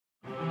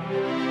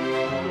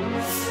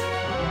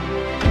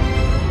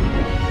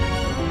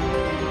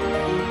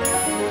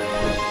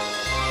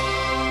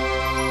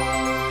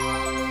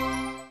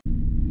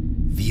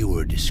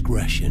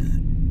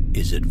Caution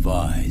is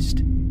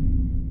advised.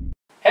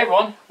 Hey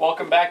everyone,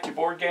 welcome back to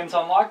Board Games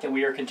Unlocked, and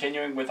we are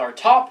continuing with our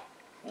top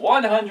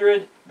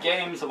 100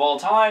 games of all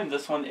time.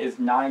 This one is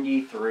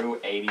 90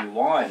 through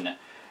 81.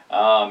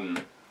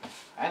 I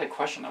had a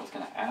question I was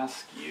going to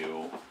ask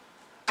you.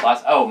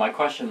 My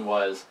question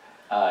was,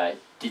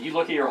 did you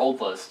look at your old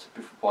list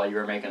while you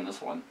were making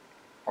this one?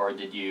 Or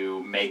did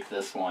you make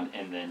this one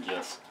and then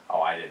just...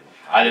 Oh, I didn't.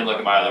 I didn't look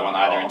at my other one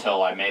either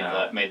until I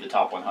made the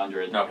top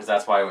 100. No, because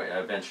that's why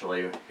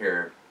eventually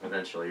you're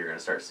going to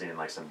start seeing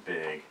like some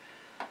big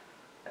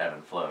ebb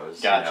and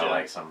flows. Gotcha. You know,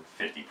 like some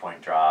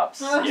 50-point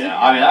drops. Yeah,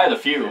 I mean, I had a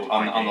few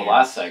on the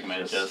last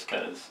segment just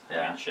because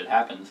shit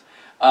happens.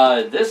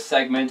 This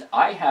segment,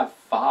 I have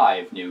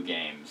 5 new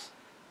games.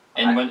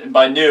 And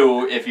by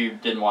new, if you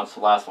didn't watch the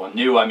last one,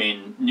 new, I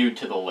mean new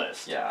to the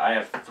list. Yeah, I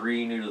have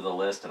 3 new to the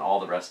list, and all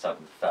the rest of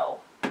them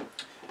fell.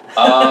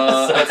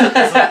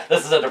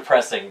 This is a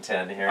depressing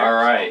 10 here. All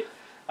right.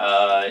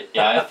 I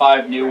have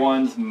 5 new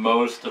ones.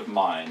 Most of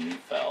mine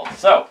fell.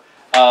 So,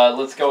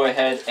 let's go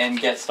ahead and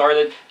get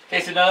started. In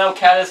case you don't know,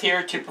 Kat is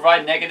here to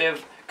provide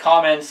negative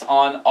comments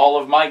on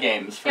all of my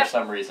games for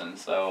some reason.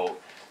 So,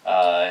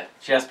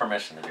 she has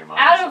permission to do mine.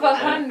 Out of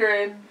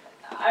 100,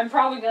 I'm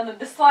probably going to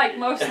dislike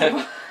most of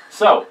them.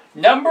 So,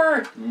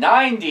 number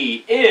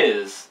 90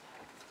 is...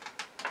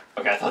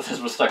 Okay, I thought this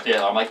was stuck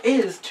together. I'm like,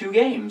 is 2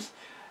 games.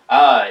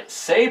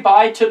 Say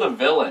Bye to the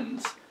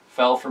Villains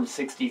fell from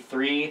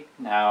 63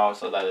 now,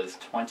 so that is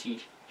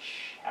 27.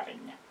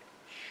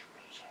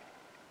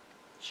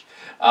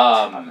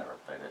 I've never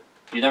played it.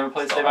 You never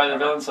played Say Bye to the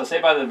Villains? So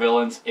Say Bye to the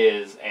Villains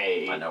is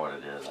a... I know what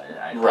it is.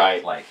 I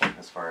right. like it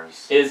as far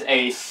as... Is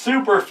a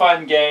super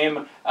fun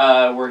game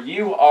where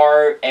you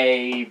are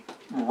a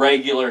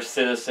regular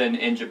citizen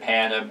in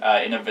Japan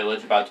in a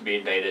village about to be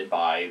invaded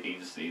by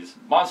these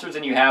monsters,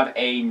 and you have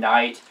a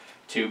night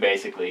to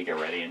basically get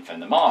ready and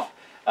fend them off.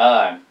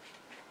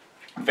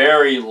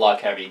 Very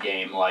luck-heavy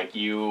game. Like,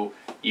 you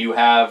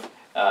have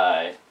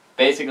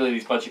basically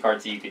these bunch of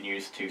cards that you can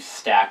use to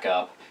stack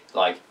up,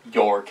 like,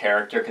 your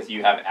character, because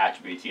you have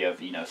attributes. You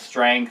have,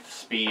 strength,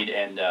 speed,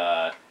 and,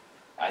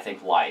 I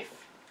think,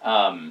 life.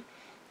 And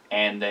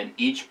then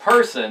each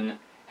person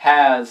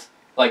has,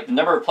 like, the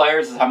number of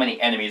players is how many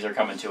enemies are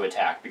coming to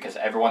attack, because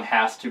everyone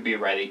has to be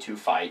ready to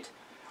fight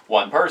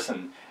one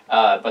person.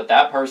 But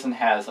that person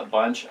has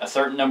a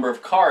certain number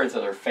of cards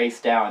that are face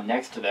down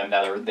next to them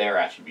that are their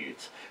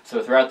attributes.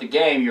 So throughout the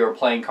game, you're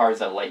playing cards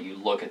that let you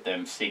look at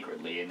them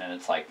secretly, and then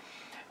it's like,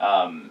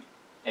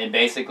 and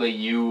basically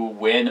you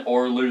win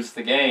or lose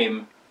the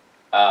game.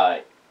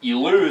 You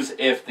lose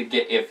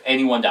if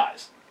anyone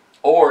dies,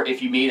 or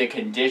if you meet a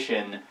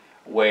condition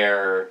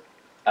where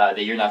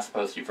that you're not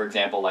supposed to. For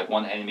example, like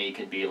one enemy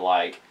could be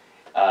like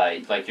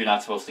you're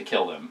not supposed to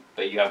kill them,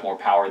 but you have more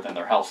power than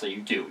their health, so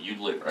you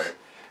lose.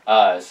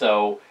 Right.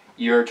 So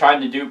you're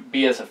trying to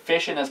be as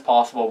efficient as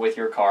possible with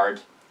your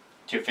cards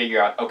to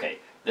figure out, okay,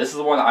 this is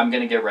the one I'm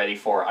going to get ready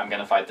for. I'm going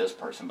to fight this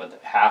person,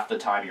 but half the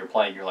time you're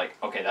playing, you're like,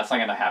 okay, that's not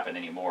going to happen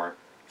anymore,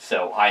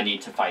 so I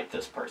need to fight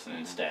this person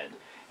instead.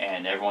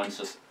 And everyone's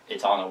just,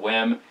 it's on a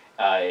whim.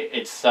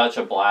 It's such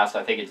a blast.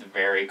 I think it's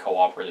very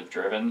cooperative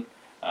driven,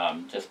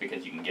 just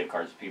because you can give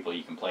cards to people,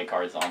 you can play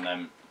cards on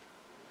them.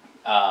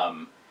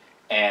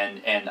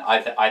 And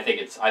I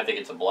think it's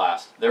a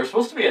blast. There was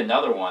supposed to be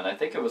another one. I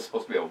think it was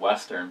supposed to be a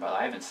Western, but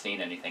I haven't seen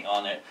anything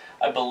on it.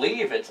 I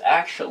believe it's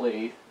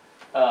actually,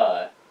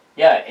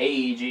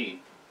 AEG.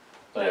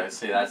 But yeah,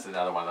 see, that's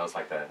another one of those,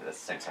 like the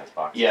same size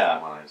box. Yeah.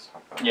 The one I just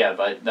talked about. Yeah,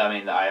 but I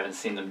mean, I haven't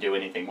seen them do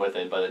anything with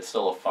it, but it's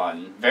still a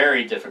fun,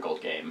 very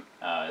difficult game.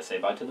 Say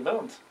Bye to the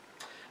Villains.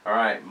 All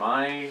right,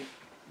 my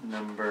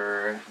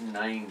number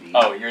 90.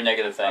 Oh, your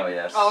negative thing. Oh,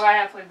 yes. Oh, I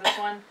have played this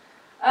one.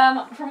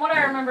 From what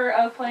I remember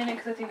of playing it,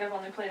 because I think I've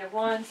only played it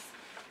once,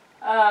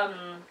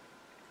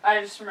 I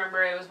just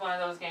remember it was one of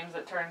those games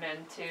that turned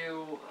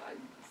into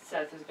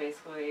Seth is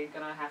basically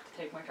going to have to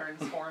take my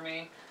turns for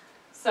me.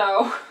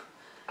 So,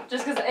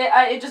 just because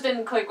it just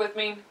didn't click with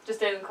me. Just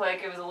didn't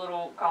click. It was a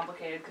little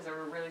complicated because there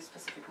were really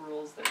specific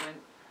rules that went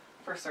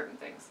for certain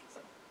things.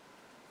 So.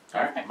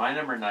 All right, my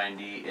number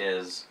 90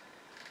 is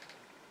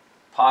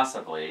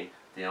possibly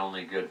the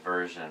only good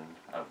version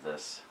of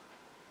this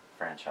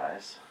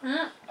franchise.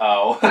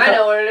 Oh. I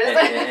know what it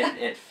is.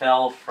 It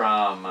fell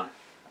from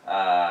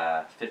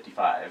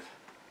 55.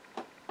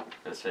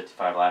 It was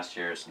 55 last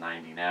year. It's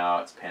 90 now.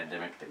 It's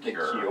Pandemic: The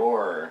Cure. The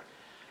Cure.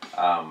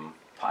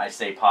 I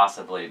say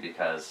possibly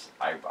because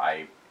I'm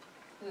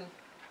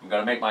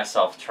going to make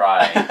myself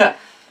try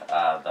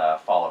the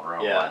Fall of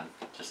Rome one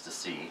just to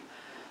see.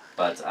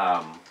 But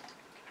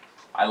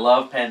I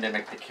love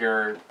Pandemic: The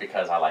Cure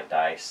because I like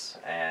dice,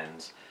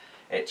 and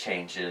it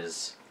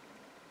changes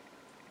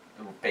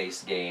the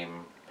base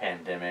game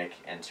Pandemic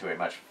into a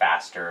much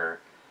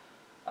faster,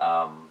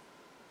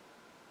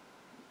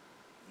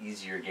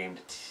 easier game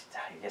to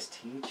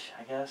teach.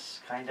 I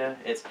guess kinda.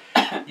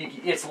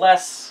 It's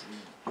less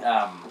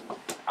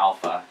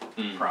alpha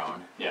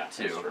prone too, that's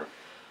true.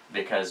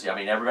 Because I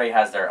mean everybody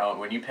has their own.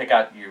 When you pick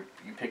out you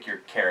pick your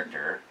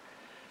character,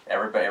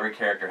 every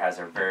character has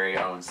their very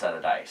own set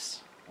of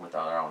dice. with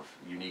their own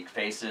unique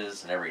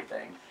faces and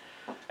everything.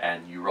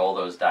 And you roll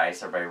those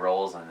dice, everybody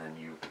rolls, and then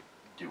you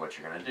do what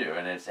you're going to do.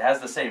 And it has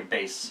the same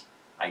base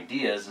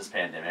ideas as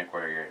Pandemic,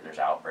 where there's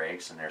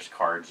outbreaks and there's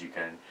cards you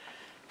can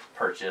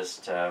purchase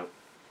to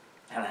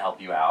kind of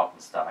help you out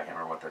and stuff. I can't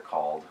remember what they're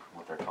called.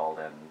 What they're called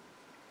in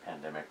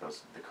Pandemic,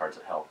 the cards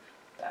that help,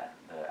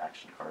 the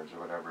action cards or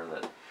whatever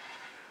that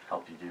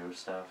help you do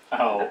stuff.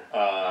 Oh,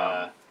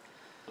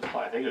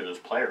 I think they're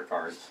just player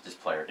cards.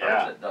 Just player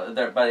cards.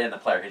 Yeah. But in the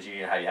player, because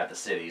you know how you have the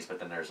cities, but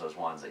then there's those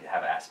ones that you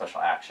have a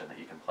special action that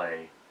you can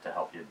play to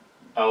help you.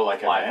 Oh,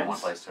 like fly events? from one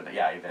place to another.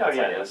 Yeah, events. Oh,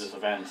 yeah, those just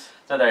events.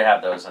 So they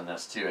have those in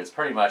this too. It's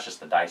pretty much just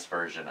the dice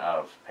version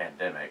of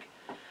Pandemic.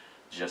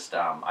 Just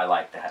I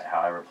like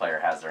how every player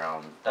has their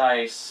own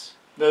dice.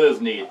 That is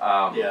neat.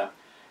 Yeah.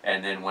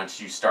 And then when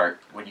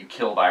you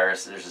kill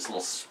virus, there's this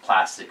little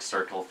plastic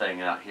circle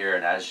thing out here,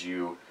 and as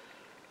you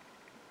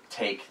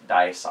take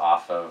dice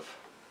off of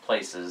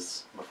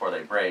places before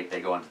they break, they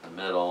go into the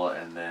middle,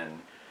 and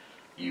then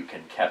you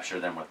can capture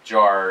them with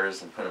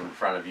jars and put them in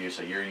front of you,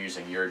 so you're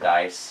using your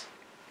dice.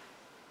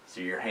 So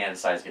your hand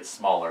size gets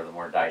smaller the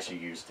more dice you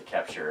use to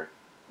capture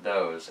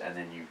those, and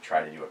then you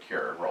try to do a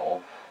cure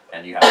roll,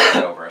 and you have to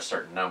get over a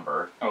certain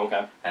number. Oh,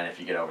 okay. And if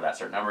you get over that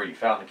certain number, you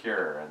found the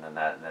cure, and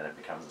then it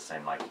becomes the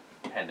same like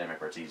Pandemic,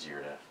 where it's easier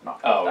to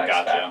knock those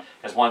dice back.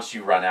 Because once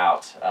you run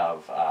out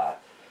of,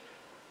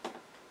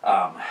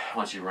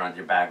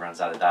 your bag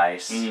runs out of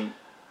dice,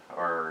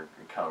 or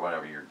color,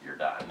 whatever, you're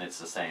done. It's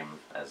the same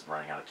as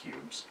running out of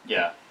cubes.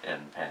 Yeah. In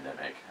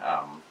Pandemic.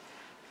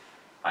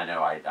 I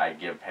know I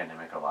give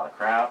Pandemic a lot of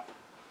crap,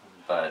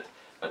 but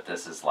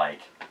this is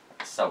like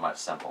so much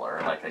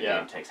simpler. Like the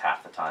game takes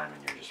half the time,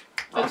 and you're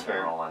just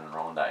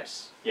rolling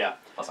dice. Yeah.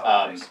 Plus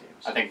I like dice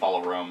games. I think Fall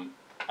of Rome.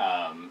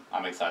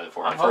 I'm excited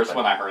for it. I'm First,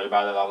 hoping. when I heard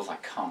about it, I was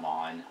like, "Come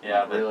on,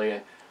 Yeah, like,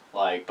 really?"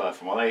 Like, but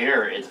from what I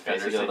hear, it's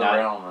Defenders basically of the not.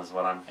 Realm is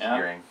what I'm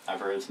hearing. I've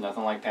heard it's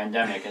nothing like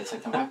Pandemic. It's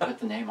like, then why put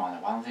the name on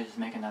it? Why don't they just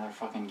make another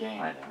fucking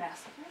game? I know.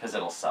 Because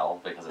it'll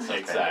sell, because it says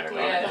Exactly.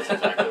 Pandemic on it.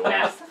 That's exactly what.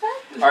 Mass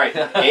Effect? All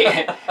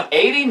right,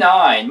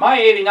 89. My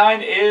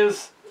 89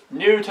 is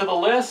new to the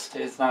list.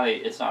 It's not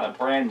a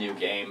brand new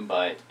game,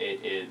 but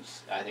it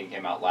is. I think it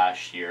came out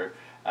last year,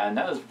 and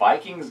that is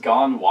Vikings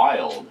Gone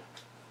Wild.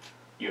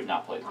 You have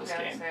not played this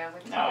game.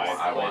 No,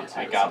 I want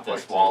to. I got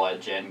this while at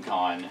Gen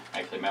Con.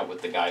 I actually met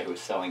with the guy who was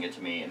selling it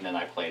to me, and then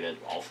I played it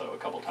also a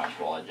couple times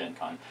while at Gen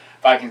Con.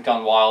 Vikings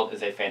Gone Wild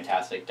is a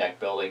fantastic deck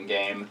building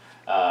game.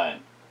 I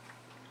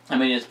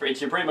mean, it's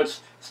a pretty much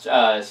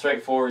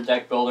straightforward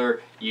deck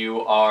builder.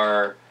 You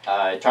are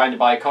trying to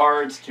buy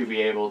cards to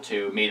be able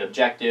to meet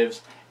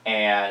objectives,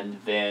 and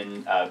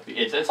then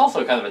it's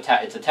also kind of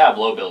it's a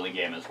tableau building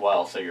game as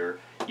well. So you're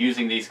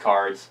using these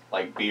cards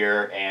like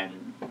beer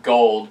and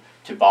gold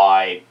to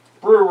buy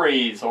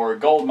breweries or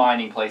gold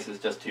mining places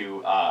just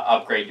to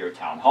upgrade your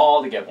town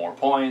hall to get more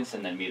points,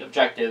 and then meet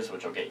objectives,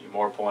 which will get you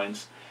more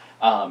points.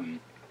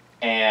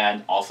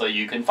 And also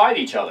you can fight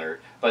each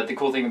other. But the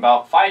cool thing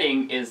about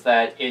fighting is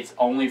that it's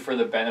only for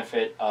the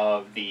benefit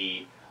of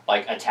the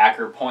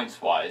attacker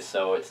points wise.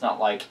 So it's not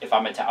like if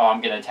I'm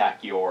I'm gonna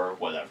attack your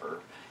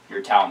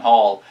town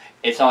hall.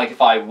 It's not like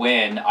if I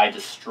win, I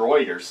destroy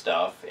your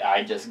stuff.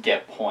 I just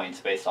get points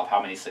based off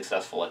how many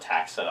successful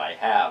attacks that I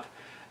have.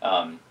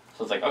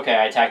 So it's like, okay,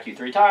 I attacked you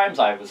 3 times.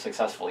 I was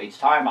successful each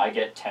time. I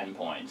get 10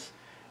 points.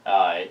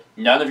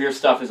 None of your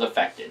stuff is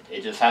affected.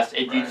 It just has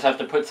to, you just have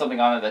to put something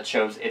on it that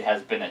shows it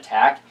has been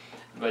attacked.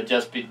 But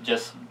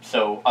just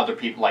so other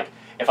people, like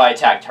if I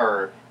attacked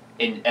her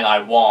and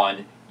I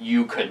won,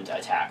 you couldn't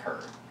attack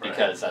her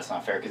because that's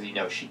not fair, because you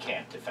know she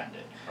can't defend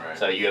it. Right.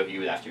 So you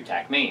would have to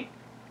attack me.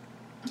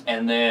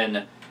 And then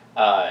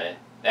it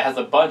has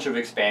a bunch of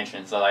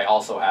expansions that I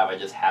also have. I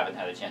just haven't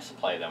had a chance to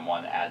play them.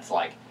 One adds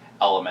like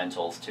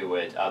elementals to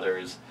it.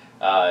 Others,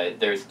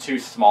 there's 2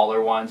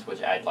 smaller ones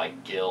which add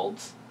like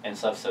guilds and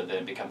stuff. So then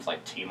it becomes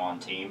like team on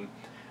team.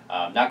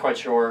 Not quite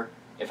sure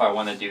if I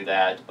want to do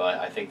that, but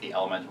I think the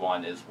element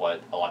one is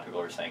what a lot of people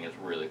are saying is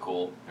really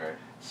cool. Right.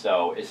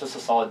 So it's just a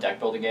solid deck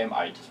building game.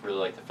 I just really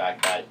like the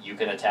fact that you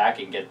can attack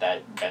and get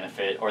that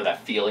benefit or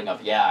that feeling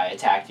of, yeah, I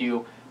attacked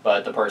you,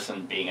 but the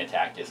person being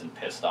attacked isn't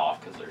pissed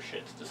off because their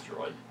shit's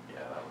destroyed.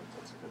 Yeah,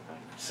 that's a good thing.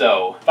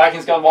 So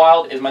Vikings Gone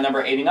Wild is my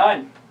number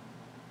 89.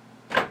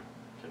 Do you have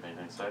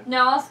anything to say?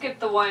 No, I'll skip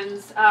the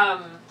ones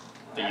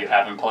That you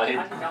haven't played?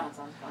 I think that one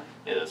sounds fun.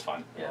 It is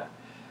fun. Yeah.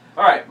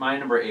 Alright, my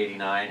number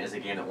 89 is a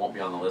game that won't be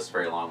on the list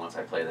very long once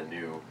I play the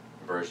new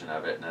version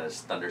of it, and that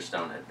is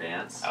Thunderstone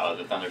Advance. Oh,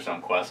 the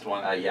Thunderstone Quest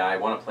one? Yeah, I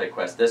want to play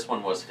Quest. This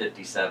one was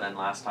 57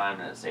 last time,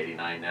 and it's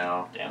 89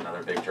 now. Damn.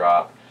 Another big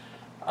drop.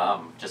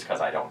 Just because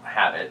I don't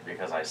have it,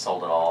 because I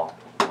sold it all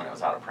when it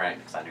was out of print,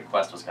 because I knew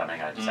Quest was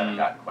coming. I just haven't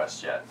gotten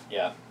Quest yet.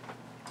 Yeah.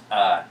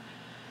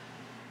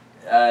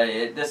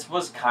 This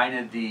was kind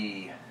of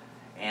the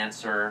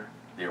answer,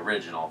 the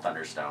original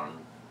Thunderstone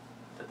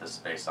that this is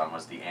based on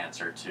was the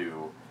answer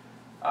to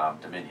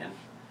Dominion.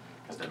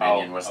 Because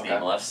Dominion was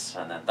themeless,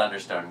 and then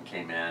Thunderstone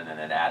came in and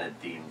it added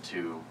theme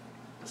to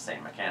the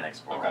same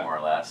mechanics, more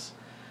or less,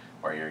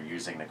 where you're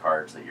using the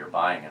cards that you're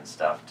buying and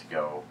stuff to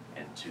go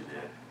into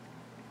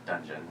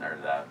dungeon or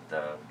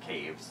the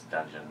caves,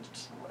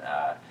 dungeons,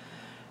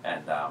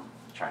 and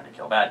trying to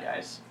kill bad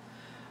guys.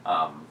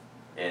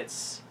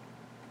 It's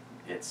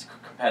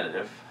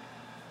competitive.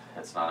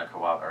 It's not a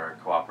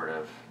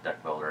cooperative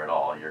deck builder at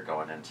all. You're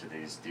going into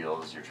these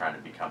deals. You're trying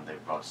to become the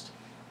most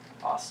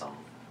awesome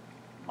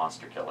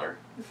monster killer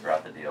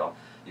throughout the deal.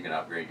 You can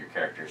upgrade your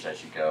characters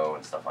as you go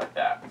and stuff like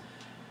that.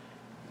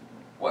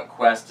 What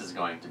Quest is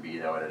going to be,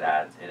 though, it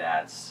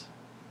adds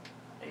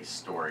a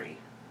story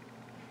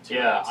to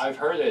Yeah, it. I've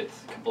heard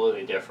it's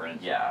completely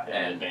different. Yeah,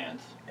 in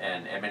advance.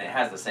 And I mean, it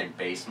has the same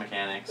base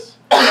mechanics.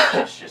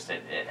 It's just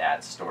it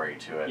adds story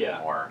to it. Yeah.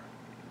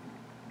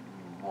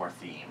 More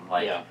theme.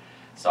 Like, yeah.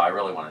 so I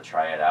really want to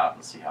try it out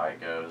and see how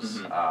it goes.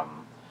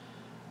 Mm-hmm.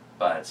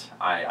 But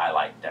I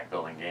like deck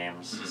building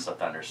games. Mm-hmm. So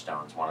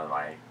Thunderstone's one of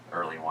my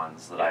early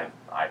ones that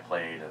I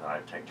played, and then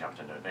I jumped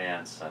into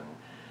Advance and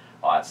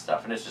all that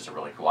stuff. And it's just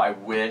really cool. I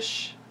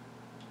wish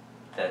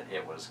that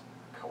it was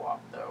co-op,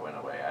 though, in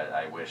a way.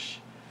 I wish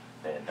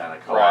they had done a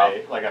co-op.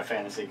 Right, like a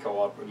fantasy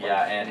co-op.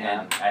 Yeah,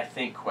 and I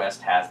think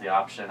Quest has the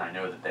option. I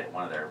know that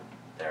one of their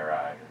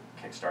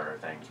Kickstarter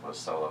things was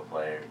solo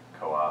play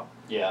co-op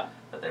Yeah.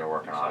 that they were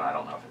working on. I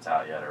don't know if it's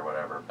out yet or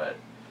whatever, but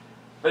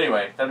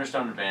anyway,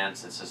 Thunderstone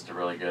Advance. It's just a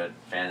really good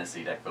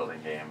fantasy deck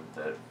building game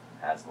that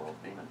has a little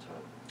theme into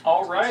it.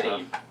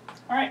 Alrighty.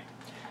 Alright.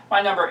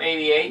 My number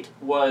 88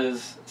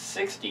 was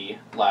 60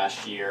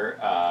 last year,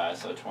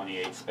 so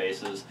 28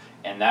 spaces,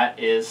 and that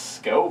is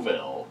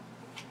Scoville.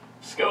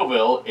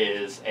 Scoville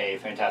is a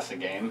fantastic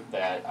game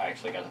that I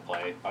actually got to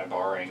play by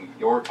borrowing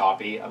your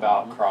copy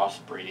about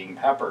crossbreeding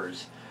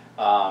peppers.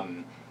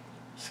 One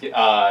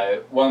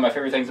of my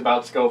favorite things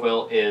about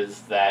Scoville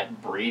is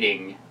that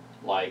breeding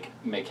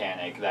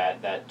mechanic,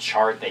 that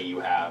chart that you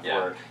have,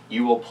 where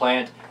you will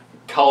plant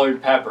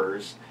colored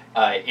peppers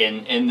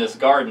in this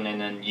garden, and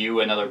then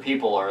you and other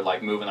people are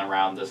moving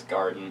around this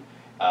garden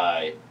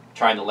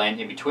trying to land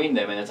in between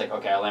them, and it's like,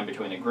 okay, I land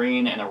between a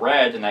green and a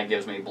red, and that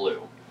gives me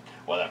blue.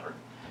 Whatever.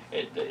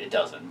 It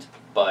doesn't.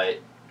 But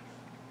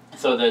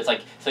so that it's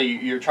so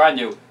you're trying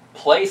to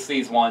place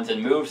these ones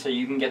and move so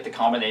you can get the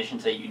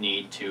combinations that you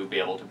need to be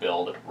able to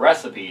build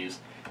recipes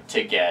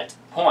to get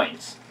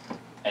points.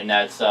 And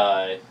that's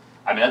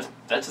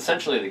that's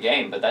essentially the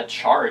game, but that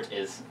chart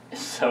is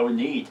so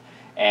neat.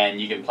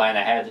 And you can plan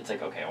ahead. It's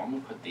like, okay, well, I'm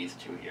going to put these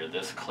two here.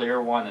 This clear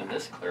one and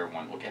this clear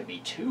one will get me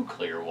 2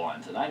 clear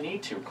ones. And I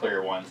need 2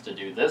 clear ones to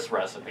do this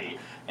recipe.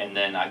 And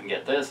then I can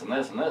get this and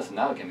this and this, and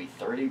that'll give me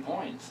 30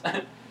 points.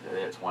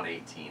 It's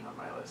 118 on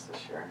my list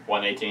this year.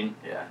 118?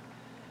 Yeah.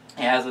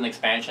 It has an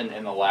expansion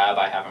in the lab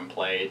I haven't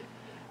played.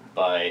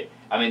 But,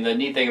 I mean, the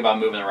neat thing about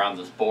moving around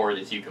this board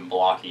is you can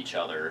block each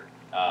other.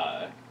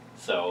 I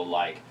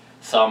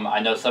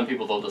know some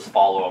people, they'll just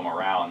follow them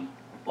around,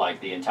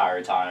 the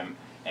entire time,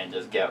 and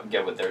just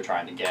get what they're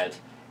trying to get,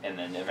 and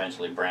then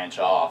eventually branch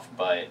off.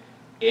 But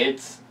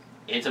it's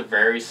a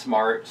very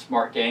smart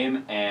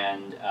game,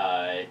 and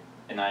I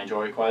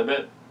enjoy it quite a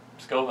bit.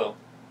 Scoville.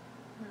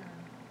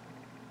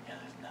 Yeah,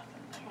 there's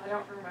nothing there. I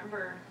don't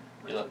remember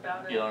much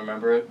about it. You don't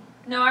remember it?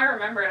 No, I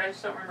remember it. I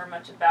just don't remember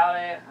much about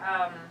it.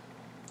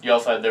 You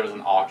also there was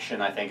an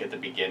auction, I think, at the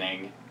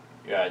beginning.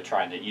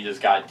 You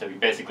just got to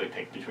basically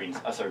pick between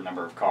a certain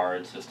number of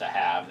cards just to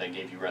have that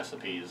gave you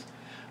recipes.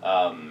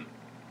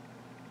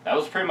 That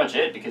was pretty much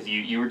it, because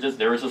you were just,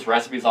 there was just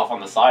recipes off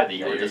on the side that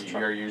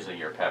you're using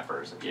your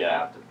peppers if you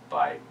have to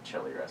buy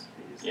chili recipes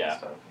and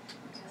stuff.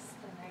 Just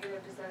the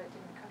negative is that it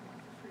didn't come with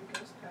a free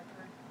ghost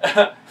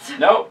pepper.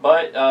 No,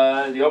 but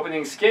the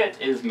opening skit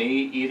is me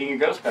eating a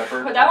ghost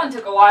pepper. But that one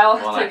took a while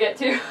to get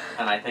to.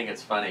 And I think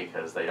it's funny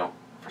because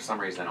for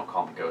some reason they don't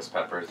call them ghost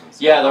peppers.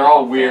 Yeah, they're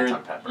all weird.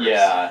 Phantom peppers.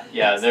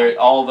 Yeah, they're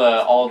all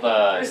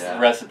the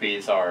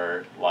recipes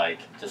are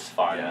just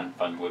fun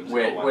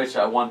whimsical ones. Which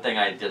one thing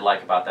I did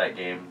like about that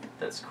game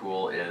that's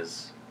cool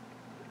is,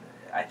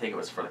 I think it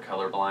was for the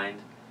colorblind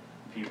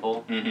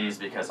people, is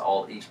because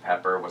each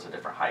pepper was a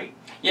different height.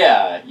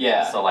 Yeah,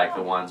 yeah. So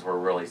the ones were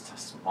really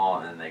small,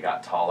 and then they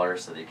got taller,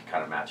 so that you could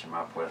kind of match them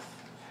up with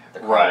the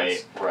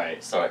colors.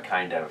 Right. So it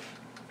kind of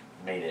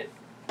made it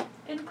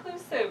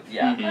inclusive.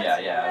 Yeah, Mm-hmm.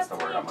 that's the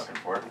word I'm looking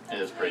for. It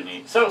is pretty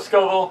neat. So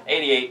Scoville,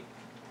 88.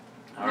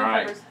 All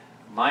right.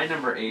 My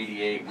number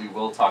 88, we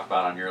will talk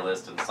about on your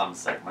list in some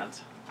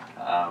segment.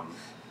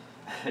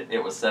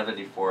 It was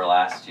 74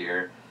 last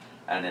year,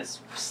 and it's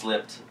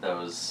slipped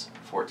those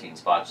 14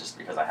 spots just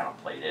because I haven't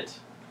played it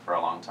for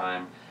a long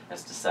time.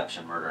 It's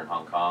Deception Murder in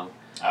Hong Kong.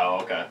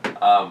 Oh, okay.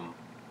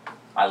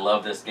 I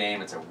love this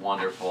game. It's a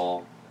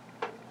wonderful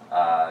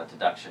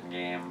deduction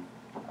game.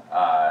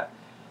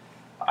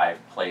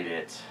 I've played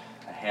it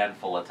a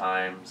handful of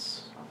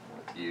times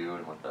with you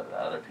and with the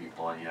other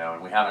people,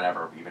 and we haven't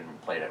ever even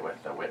played it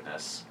with the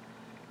witnesses.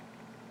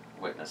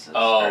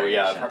 Oh,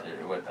 yeah.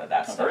 With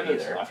that stuff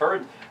either. I've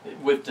heard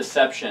with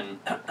Deception,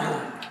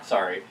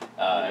 sorry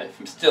if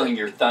I'm stealing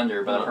your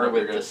thunder, but I've heard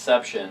with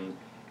Deception,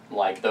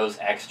 those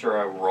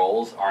extra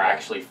rolls are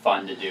actually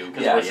fun to do,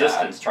 because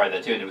Resistance tried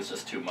that too, and it was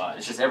just too much.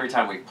 It's just every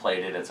time we've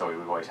played it,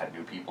 we've always had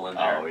new people in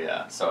there. Oh,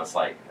 yeah. So it's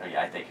I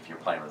think if you're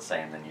playing with the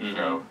same, then you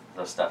throw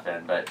stuff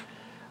in. But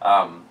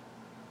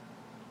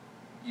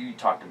You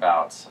talked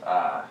about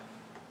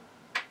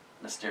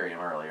Mysterium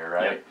earlier,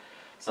 right? Yep.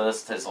 So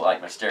this is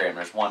like Mysterium.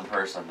 There's one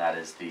person that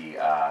is the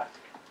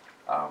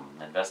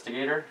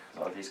investigator. Is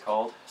that what he's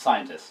called?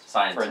 Scientist.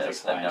 Forensic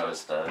Scientist that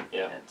knows the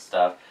Yeah.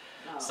 stuff.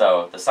 Oh.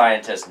 So the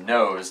scientist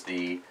knows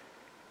the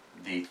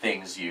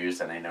things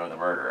used, and they know the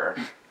murderer.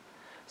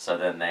 So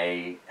then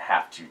they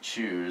have to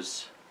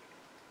choose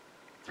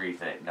three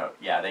things. No,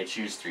 yeah, they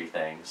choose three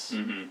things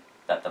Mm-hmm.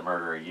 that the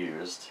murderer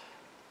used,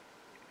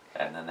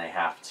 and then they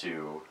have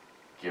to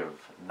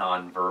give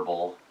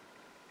non-verbal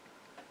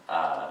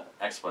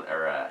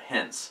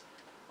hints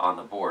on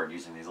the board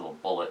using these little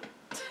bullet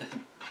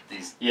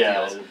these Yeah,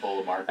 deals. the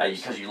bullet markers.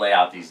 Because you lay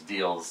out these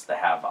deals that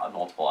have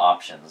multiple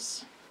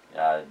options,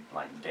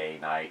 like day,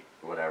 night,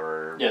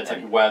 whatever. Yeah, it's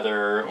and, like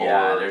weather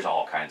yeah, or there's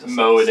all kinds of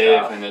motive,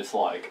 stuff. and it's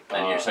like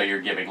And so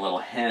you're giving little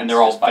hints, and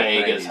they're all just by vague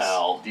putting as these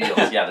hell.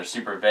 Deals, yeah, they're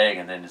super vague,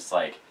 and then it's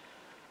like,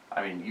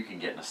 I mean, you can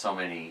get into so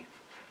many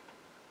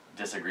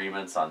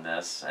disagreements on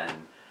this,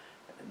 and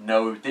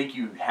think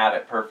you have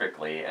it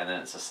perfectly, and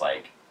then it's just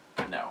like,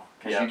 no,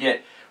 because Yeah.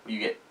 you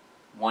get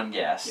one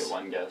guess, get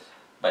one guess.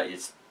 but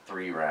it's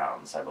 3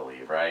 rounds, I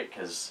believe, right?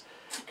 Because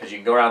you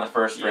can go around the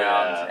first Yeah.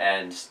 round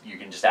and you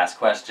can just ask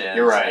questions.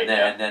 You're right,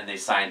 And then the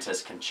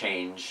scientists can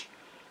change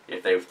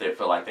if they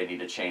feel like they need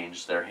to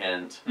change their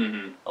hint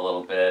Mm-hmm. a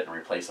little bit and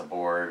replace a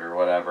board or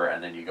whatever.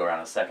 And then you go around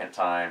a second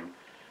time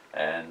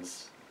and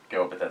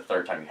go, but the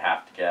third time you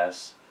have to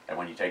guess. And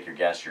when you take your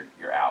guess,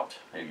 you're out.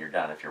 You're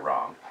done if you're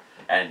wrong.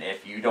 And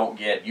if you don't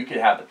get, you could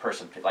have the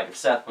person like if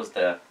Seth was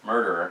the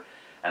murderer.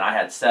 And I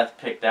had Seth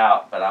picked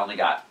out, but I only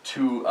got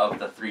 2 of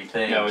the 3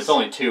 things. No, it's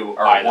only 2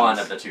 Or items. one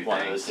of the 2 One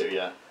things. of the 2,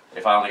 yeah.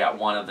 If I only got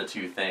one of the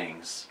 2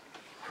 things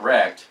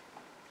correct,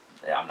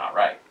 yeah, I'm not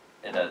right.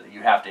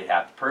 You have to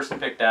have the person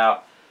picked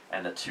out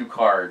and the 2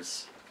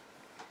 cards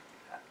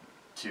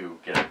to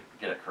get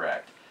it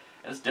correct.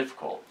 And it's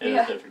difficult. It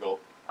Yeah. is difficult.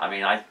 I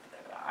mean, I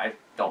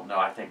don't know.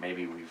 I think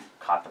maybe we've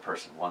caught the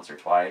person once or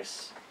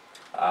twice.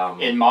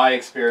 In my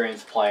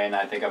experience playing,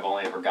 I think I've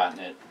only ever gotten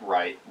it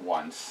right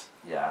once,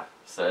 Yeah,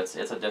 so it's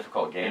a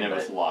difficult game. and it But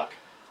was luck.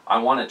 I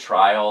want to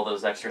try all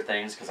those extra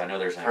things because I know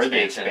there's an I heard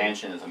the expansion.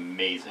 expansion is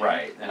amazing.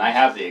 Right. And I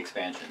have the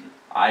expansion.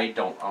 I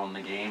don't own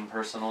the game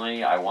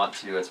personally. I want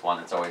to. It's one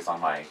that's always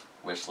on my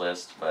wish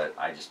list, but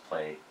I just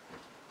play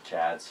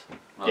Chad's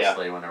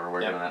mostly whenever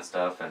we're Yep. doing that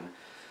stuff.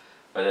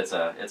 But it's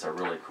a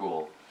really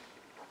cool.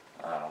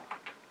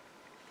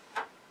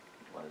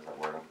 What is that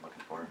word I'm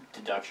looking for?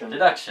 Deduction.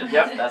 Deduction.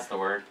 Yep. That's the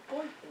word.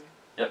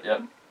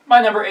 Yep. My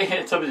number 8,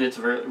 it's a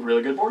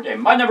really good board game.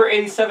 My number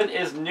 87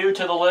 is new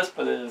to the list,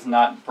 but it is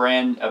not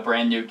a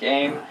brand new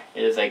game.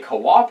 It is a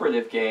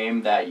cooperative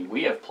game that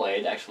we have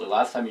played, actually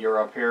last time you were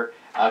up here,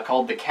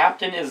 called The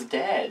Captain is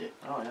Dead.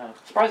 Oh yeah.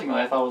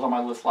 Surprisingly, I thought it was on my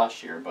list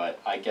last year, but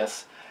I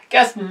guess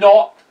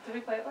not. Did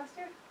we play it last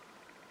year?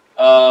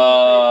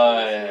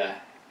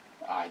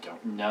 I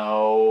don't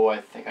know.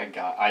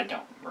 I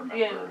don't remember. He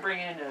didn't bring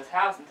it into his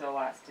house until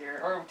last year,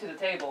 or to the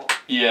table.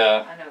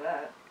 Yeah. I know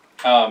that.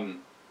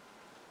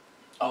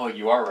 Oh,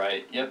 you are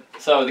right. Yep.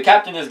 So, The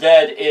Captain is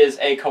Dead is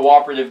a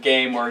cooperative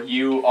game where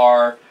you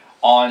are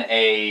on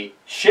a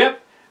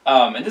ship,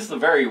 and this is a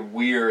very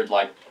weird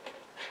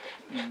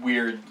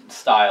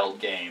styled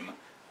game.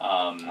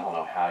 I don't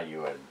know how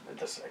you would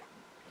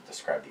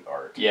describe the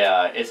art.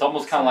 Yeah, it's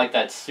almost kind of like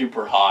that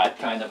Super Hot,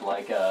 kind of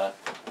like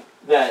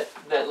that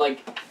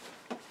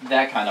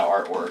kind of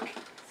artwork,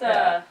 It's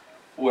Yeah.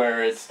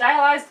 where it's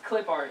stylized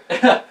clip art.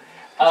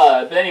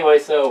 but anyway,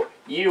 so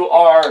you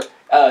are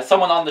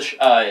someone on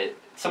the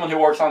someone who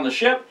works on the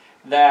ship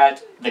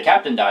that the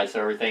captain died, so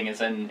everything is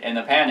in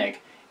a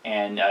panic,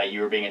 and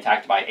you are being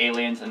attacked by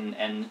aliens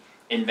and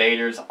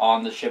invaders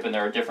on the ship, and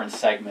there are different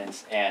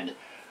segments, and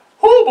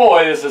oh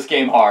boy, is this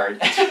game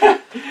hard.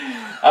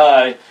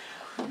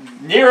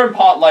 Near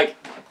impossible, like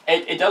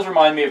it does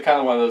remind me of kind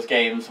of one of those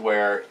games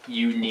where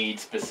you need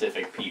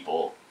specific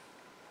people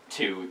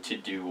to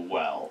do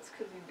well. It's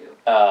because you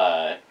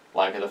do.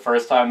 Like the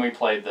first time we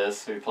played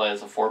this, we played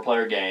as a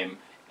 4-player game,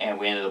 and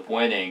we ended up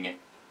winning.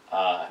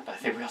 But I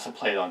think we also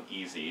played on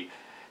easy.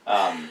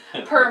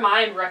 Per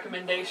my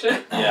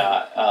recommendation.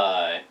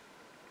 Yeah,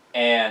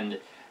 and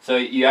so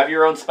you have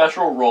your own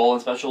special role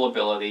and special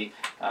ability.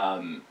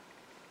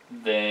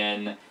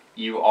 Then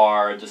you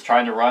are just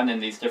trying to run in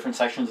these different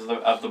sections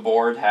of the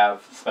board,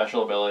 have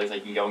special abilities. Like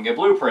you can go and get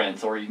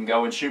blueprints, or you can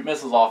go and shoot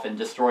missiles off and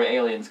destroy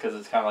aliens, because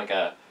it's kind of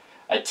like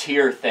a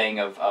tier thing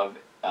of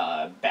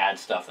bad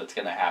stuff that's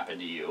going to happen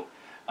to you.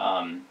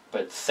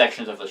 But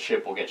sections of the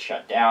ship will get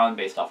shut down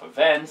based off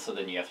events, so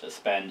then you have to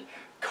spend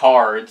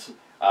cards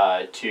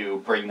to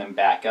bring them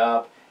back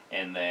up,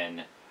 and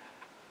then,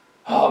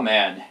 oh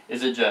man,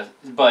 is it just,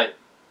 but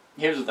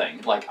here's the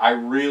thing, like, I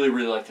really,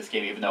 really like this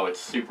game, even though it's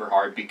super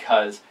hard,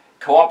 because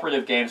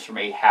cooperative games for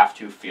me have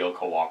to feel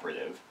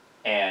cooperative,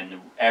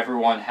 and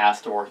everyone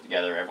has to work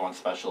together, everyone's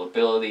special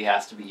ability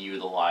has to be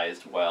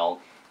utilized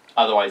well,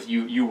 otherwise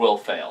you will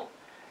fail.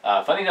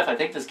 Funny enough, I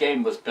think this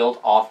game was built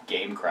off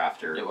Game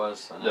Crafter. It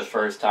was The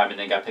first time, and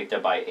then got picked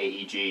up by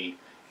AEG,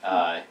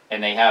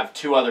 And they have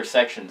 2 other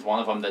sections. One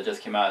of them that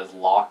just came out is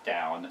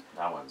Lockdown.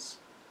 That one's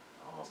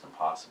almost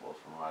impossible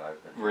from what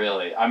I've been.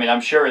 Really? I mean,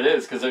 I'm sure it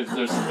is, because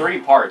there's 3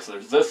 parts.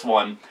 There's this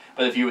one,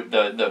 but if you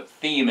the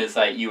theme is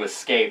that you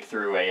escape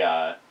through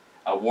a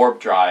warp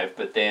drive,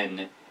 but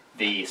then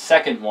the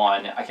second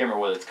one, I can't remember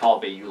what it's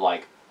called, but you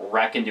like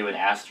wreck into an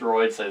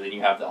asteroid, so then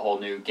you have the whole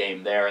new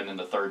game there, and then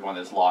the third one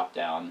is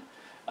Lockdown.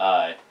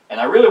 And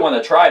I really want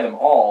to try them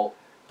all,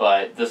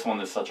 but this one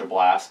is such a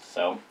blast,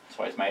 so that's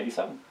why it's my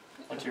 87.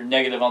 What's your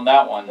negative on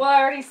that one? Well, I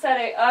already said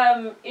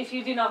it. If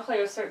you do not play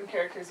with certain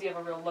characters, you have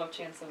a real low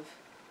chance of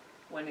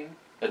winning.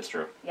 That's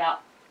true. Yeah.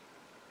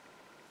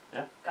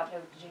 Yeah. Gotta play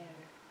with the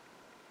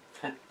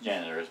janitor.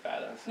 Janitor is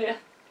badass. Yeah.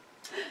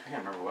 I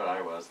can't remember what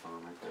I was when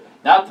I played it.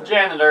 Not the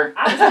janitor.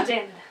 I was the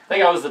janitor. I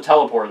think I was the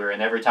teleporter,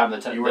 and every time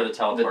You were the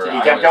teleporter. he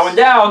I kept was- going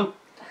down,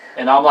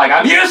 and I'm like,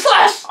 I'm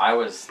useless! I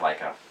was like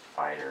a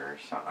fighter or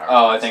something.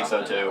 Oh, I think so,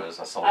 something. too. I was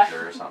a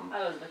soldier or something.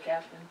 I was the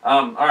captain.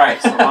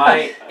 Alright, so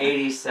my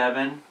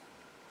 87,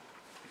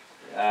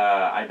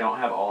 I don't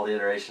have all the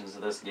iterations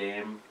of this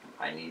game.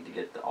 I need to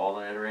get all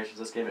the iterations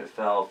of this game. It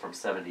fell from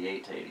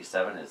 78 to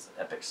 87. It's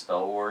Epic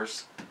Spell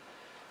Wars.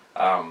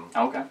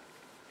 Okay.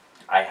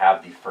 I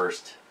have the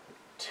first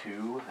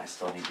 2. I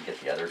still need to get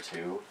the other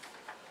 2.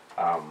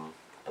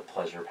 The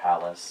Pleasure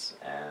Palace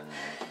and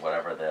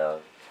whatever the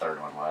third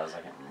one was.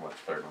 I can't remember what the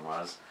third one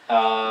was.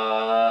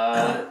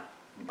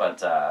 But,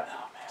 so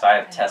I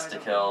have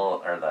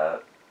Testicle, or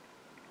the,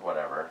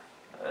 whatever,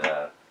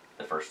 the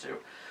first 2.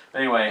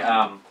 Anyway,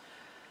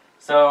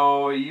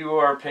 so you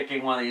are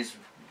picking one of these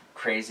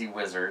crazy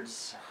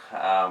wizards,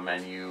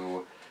 and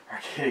you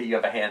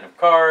have a hand of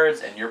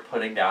cards, and you're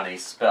putting down a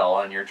spell,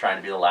 and you're trying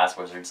to be the last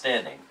wizard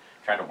standing,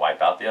 trying to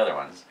wipe out the other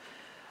ones.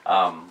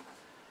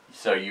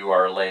 So you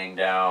are laying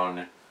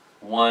down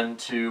 1,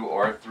 2,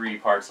 or 3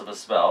 parts of a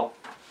spell.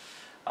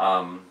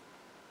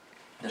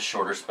 The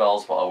shorter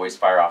spells will always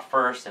fire off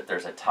first. If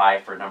there's a tie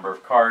for number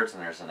of cards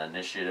and there's an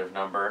initiative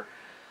number,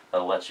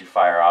 that'll let you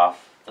fire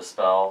off the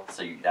spell.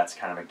 So that's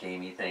kind of a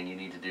gamey thing you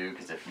need to do,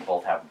 because if you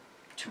both have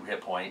 2 hit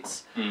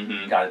points,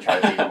 you got to try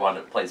to be the one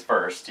that plays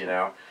first, you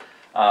know.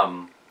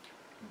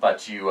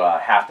 But you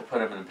have to put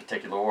them in a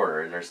particular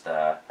order. There's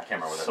I can't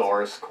remember what it's.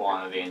 Source,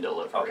 quantity, and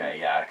delivery. Okay,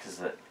 yeah,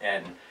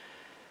 and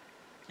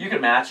you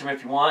can match them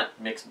if you want,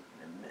 mix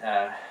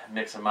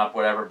them up,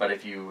 whatever. But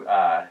if you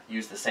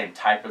use the same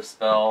type of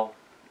spell,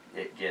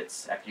 you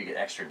get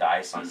extra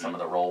dice on some of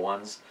the roll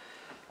ones.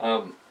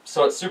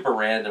 So it's super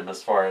random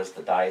as far as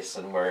the dice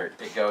and where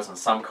it goes. On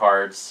some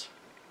cards,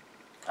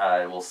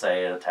 it will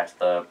say it attacks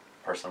the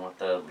person with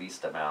the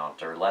least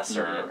amount or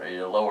lesser,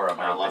 or lower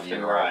amount left than you,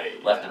 and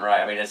right. left and right.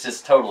 I mean, it's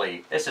just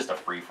a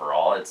free for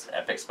all. It's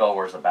Epic Spell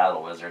Wars, the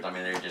Battle Wizards. I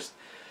mean,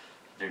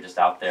 they're just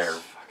out there.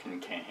 Fucking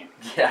game.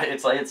 Yeah,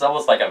 it's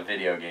almost like a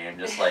video game,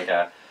 just like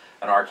an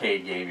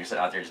arcade game. You're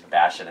sitting out there just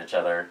bashing each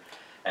other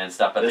and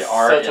stuff. But This the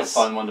art is such a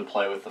fun one to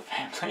play with the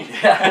family.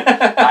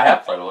 Yeah, I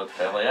have played with the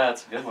family. Yeah,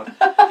 it's a good one.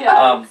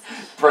 Yeah.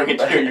 Bring it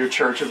to your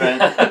church event.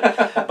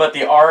 But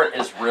the art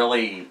is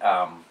really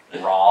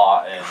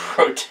raw and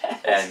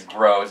Grotesque. and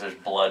gross. There's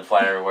blood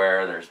flying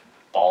everywhere. There's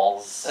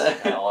balls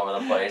all over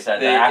the place.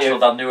 And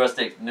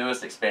the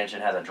newest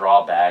expansion has a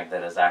draw bag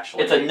that is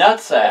actually It's a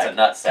nutsack. It's a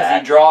nutsack.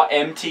 Because you draw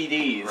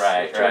MTDs,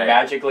 Right, which are right.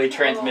 magically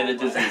transmitted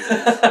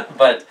diseases.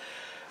 but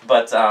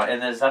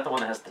and is that the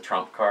one that has the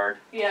trump card?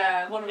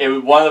 Yeah. One of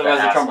them The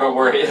has a trump card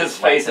where asshole his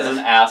face is like an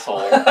this. asshole,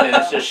 and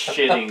it's just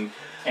shitting.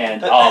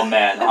 And oh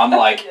man, I'm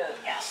like, Yeah.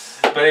 yes.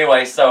 But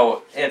anyway,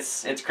 so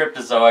it's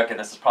Cryptozoic, and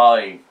this is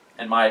probably,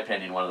 in my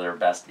opinion, one of their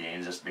best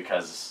games, just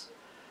because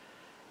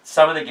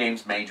some of the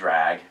games may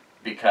drag,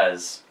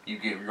 because you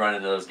run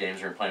into those games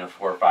where you're playing with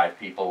 4 or 5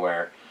 people,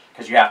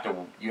 because you have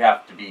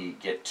to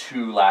get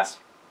two last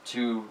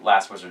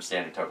wizard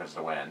standing tokens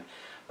to win,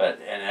 but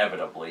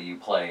inevitably you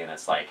play and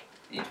it's like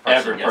each person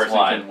Every gets person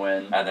one, can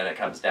win. and then it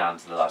comes down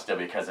to the last deal,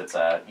 because it's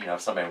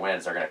if somebody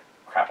wins, they're gonna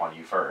crap on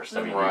you first.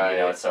 I mean,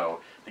 Right. so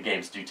the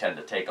games do tend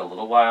to take a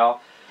little while.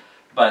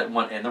 But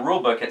in the rule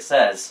book, it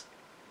says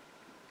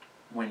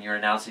when you're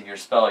announcing your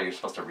spell, you're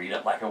supposed to read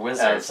it like a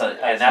wizard. As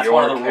And that's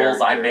one of the your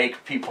rules I character.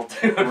 make people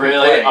do. when we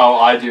Really? play. Oh,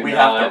 I do We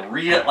not. have to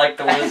read it like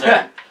the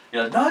wizard.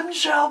 None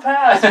shall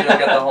pass. Get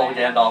the whole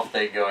Gandalf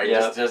thing going.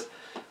 Yep.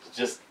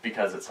 Just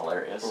because it's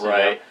hilarious.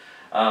 Right.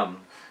 Oh,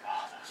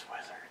 those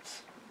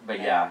wizards. but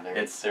Man, yeah, they're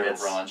it's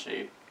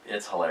raunchy.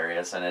 it's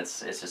hilarious, and it's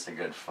just a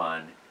good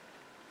fun.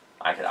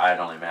 I'd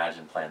only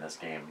imagine playing this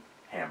game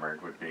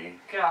hammered would be.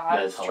 God.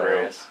 That's true.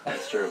 hilarious.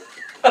 That's true.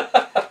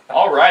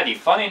 Alrighty,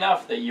 funny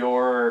enough that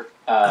your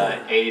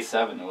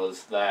 87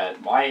 was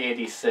that my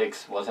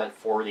 86 was at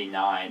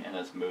 49 and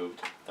has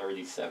moved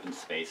 37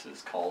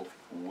 spaces, called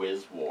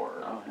Wiz War.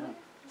 Oh yeah.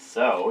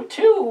 So,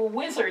 2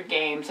 wizard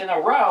games in a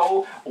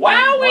row.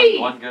 Wowie!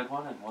 One good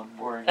one and one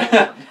boring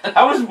one.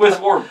 How is Wiz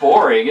War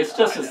boring? It's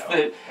just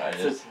I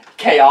as know.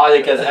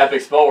 chaotic as Epic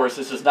Spell Wars.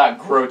 It's just not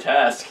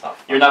grotesque. It's not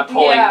fun. You're not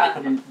pulling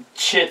Yeah.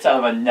 shits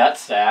out of a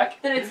nutsack.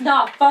 Then it's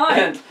not fun.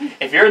 And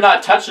if you're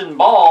not touching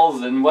balls,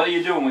 then what are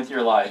you doing with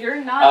your life?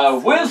 You're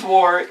not. Wiz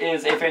War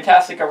is a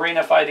fantastic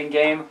arena fighting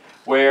game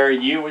where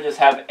you would just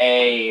have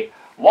a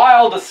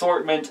wild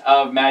assortment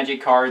of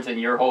magic cards, and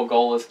your whole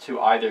goal is to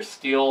either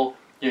steal,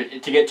 to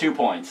get 2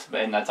 points,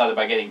 and that's either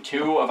by getting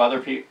 2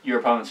 of your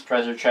opponent's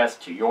treasure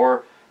chests to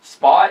your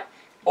spot,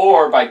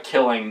 or by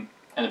killing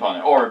an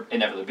opponent, or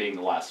inevitably being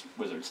the last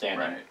wizard standing.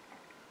 Right.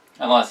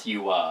 Unless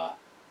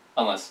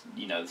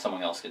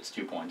someone else gets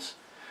 2 points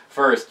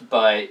first.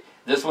 But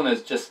this one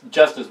is just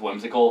as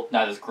whimsical,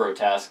 not as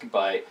grotesque,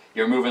 but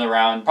you're moving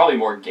around, probably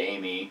more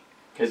gamey,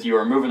 because you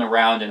are moving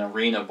around an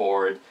arena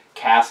board,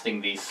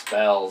 casting these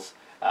spells,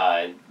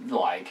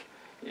 like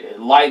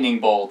lightning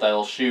bolt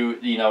that'll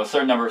shoot, a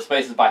certain number of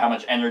spaces by how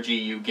much energy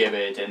you give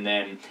it, and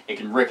then it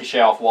can ricochet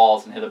off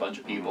walls and hit a bunch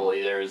of people.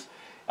 There's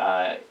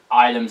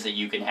items that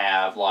you can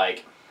have,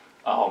 like,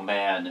 oh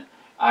man,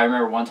 I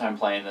remember one time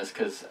playing this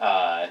because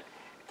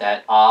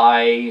that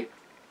I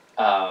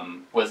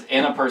was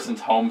in a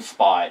person's home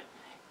spot,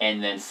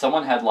 and then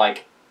someone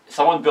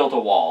built a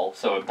wall,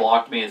 so it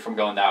blocked me from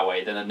going that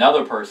way. Then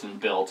another person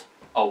built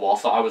a wall,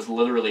 so I was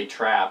literally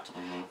trapped.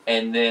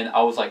 And then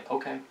I was like,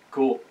 okay,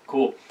 cool.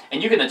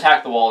 And you can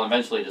attack the wall and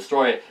eventually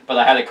destroy it, but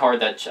I had a card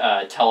that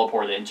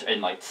teleported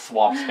and like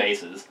swapped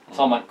spaces.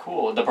 So I'm like,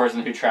 cool. The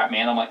person who trapped me,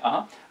 and I'm like,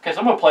 okay, so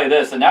I'm gonna play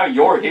this, and now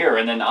you're here,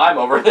 and then I'm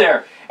over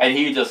there. And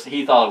he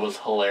thought it was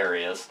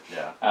hilarious.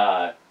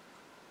 Yeah.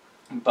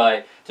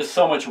 But just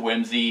so much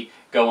whimsy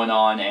going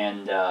on,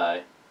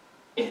 and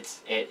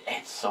it's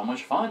so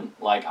much fun.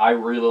 Like, I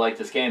really like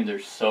this game.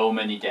 There's so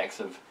many decks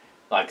of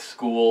like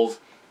schools.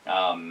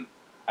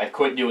 I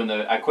quit doing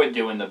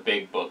the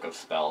big book of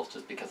spells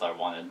just because I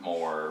wanted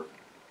more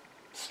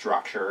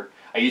structure.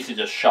 I used to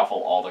just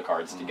shuffle all the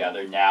cards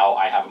together. Now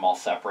I have them all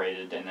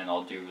separated, and then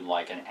I'll do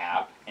like an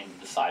app and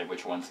decide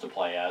which ones to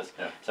play as.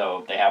 Yeah.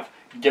 So they have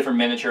different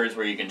miniatures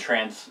where you can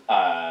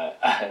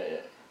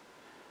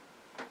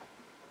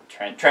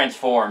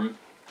transform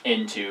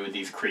into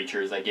these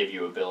creatures that give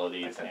you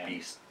abilities. Like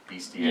the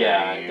bestiary.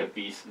 Yeah,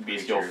 the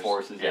bestial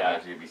forces.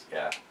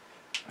 Yeah.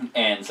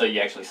 And so you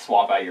actually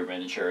swap out your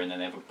miniature, and then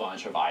they have a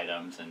bunch of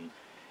items, and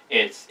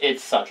it's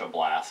such a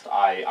blast.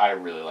 I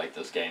really like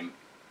this game.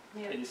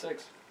 Yeah.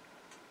 86.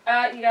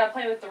 You gotta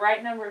play with the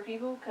right number of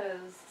people,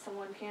 because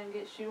someone can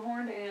get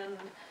shoehorned, and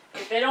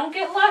if they don't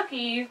get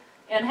lucky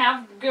and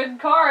have good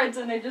cards,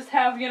 and they just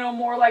have,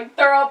 more like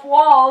throw up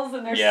walls,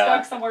 and they're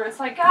stuck somewhere, it's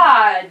like,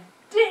 God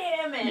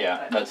damn it!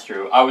 Yeah, that's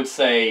true. I would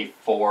say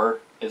 4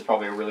 is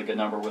probably a really good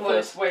number with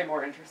this. It's way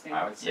more interesting.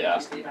 I would say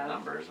just even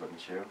numbers,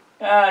 wouldn't you?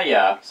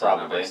 Yeah, So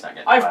probably.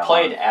 getting I've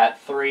played at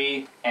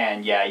 3,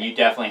 and yeah, you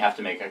definitely have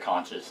to make a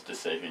conscious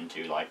decision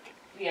to, like...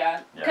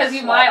 Yeah, because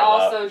you might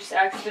also just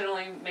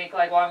accidentally make,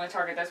 like, well, I'm going to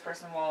target this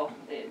person, well,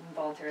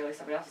 involuntarily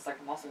somebody else is like,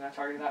 I'm also going to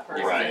target that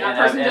person. Right. And that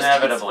person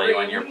Inevitably,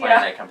 when you're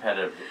playing a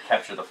competitive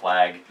capture the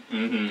flag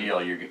Mm-hmm. deal,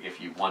 if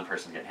one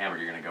person get hammered,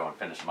 you're going to go and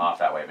finish them off.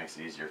 That way it makes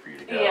it easier for you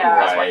to go. Yeah.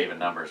 That's why Right. even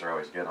numbers are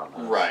always good on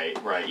those. Right,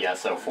 yeah,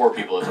 so 4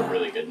 people is a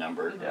really good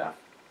number. Yeah.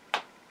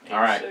 86.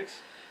 All right.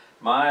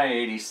 My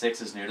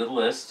 86 is new to the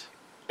list.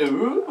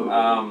 Ooh.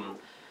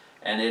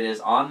 And it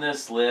is on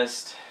this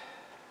list...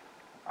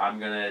 I'm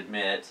going to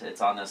admit, it's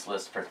on this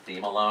list for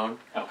theme alone.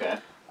 Okay.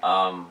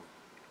 At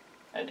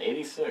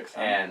 86, huh?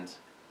 And,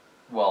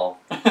 well,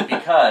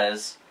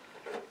 because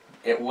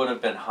it would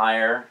have been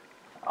higher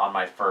on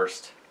my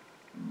first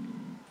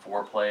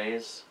 4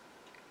 plays,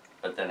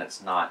 but then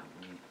it's not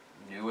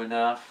new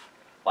enough.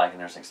 Like, and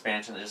there's an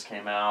expansion that just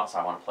came out, so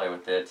I want to play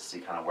with it to see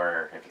kind of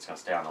if it's going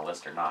to stay on the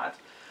list or not.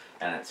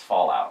 And it's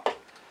Fallout.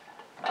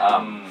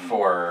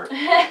 For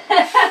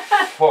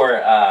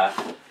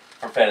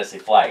Fantasy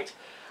Flight.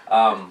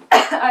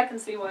 I can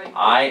see why.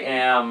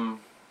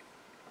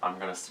 I'm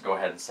going to go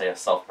ahead and say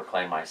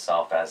self-proclaim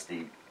myself as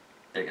the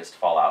biggest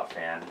Fallout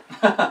fan.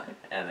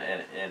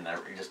 and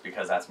just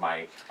because that's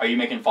my... Are you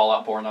making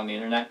Fallout porn on the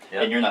internet?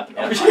 Yep. And you're not the...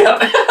 Yep.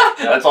 Yep.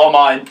 That's all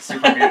mine.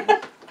 Super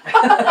mutant.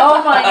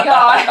 Oh my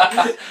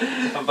god.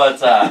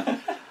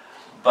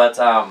 but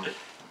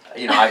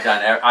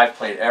I've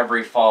played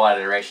every Fallout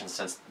iteration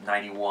since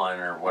 '91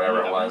 or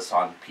whatever it was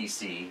on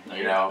PC.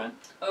 No,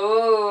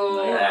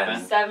 Oh, No, you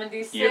haven't.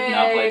 76. You have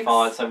not played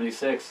Fallout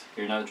 76.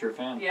 You're not a true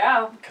fan.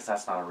 Yeah. Because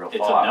that's not a real It's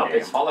Fallout game.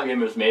 It's a Fallout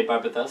game. It was made by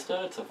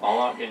Bethesda. It's a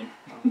Fallout game.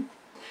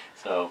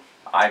 So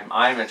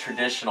I'm a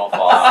traditional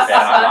Fallout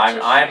fan.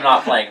 I'm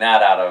not playing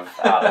that out of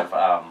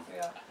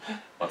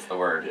what's the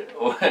word?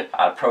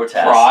 Out of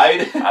protest.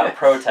 Pride. Out of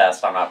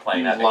protest, I'm not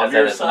playing that Love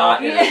because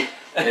yourself.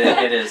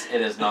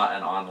 it is not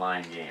an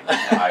online game.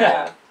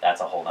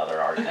 That's a whole other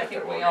argument. I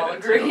think that we'll we all get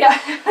agree. into.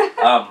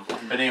 Yeah.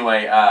 But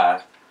anyway,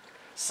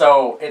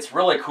 so it's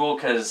really cool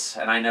because,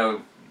 and I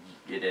know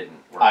it didn't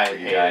work for you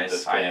hated guys.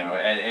 this I game. know,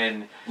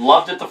 and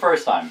loved it the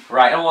first time.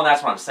 right. And well,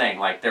 that's what I'm saying.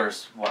 Like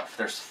there's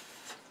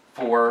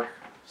 4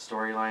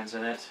 storylines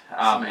in it,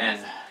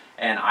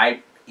 and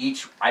I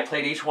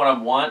played each one of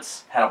them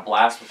once, had a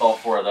blast with all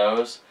 4 of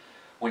those.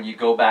 When you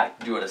go back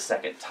and do it a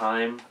second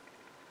time,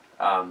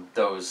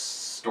 those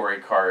story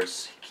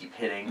cards keep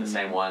hitting the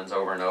same ones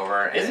over and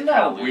over. And Isn't it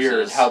kinda that weird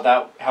loses. how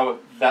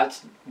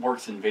that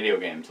works in video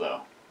games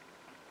though?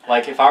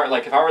 Like if I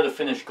were to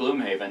finish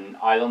Gloomhaven,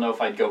 I don't know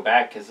if I'd go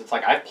back because it's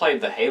like I've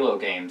played the Halo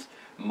games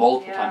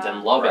multiple times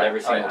and love it Right.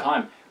 every single yeah.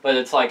 time. But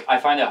it's like I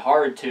find it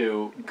hard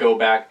to go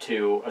back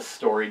to a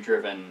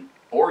story-driven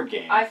board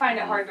game. I find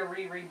it hard to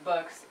reread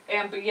books,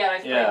 but yet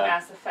I've played Yeah.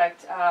 Mass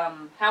Effect.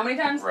 How many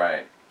times?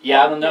 Right.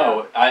 Yeah, I don't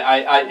know.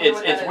 I wonder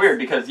what It's that weird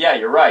is. because yeah,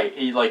 you're right.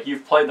 Like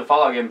you've played the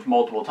Fallout games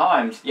multiple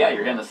times. Yeah,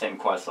 you're Mhm. getting the same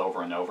quests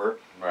over and over.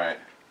 Right.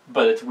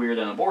 But it's weird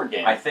in a board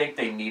game. I think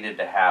they needed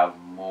to have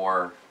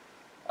more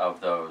of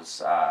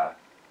those.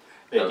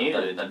 They the, needed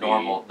the, it the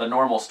to the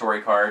normal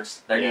story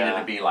cards. There needed Yeah.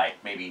 to be like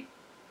maybe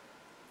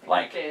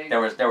like Big. there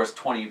was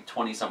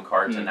 20 some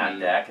cards in that Mhm.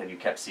 deck, and you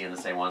kept seeing the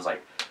same ones.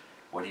 Like,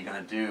 what are you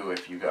gonna do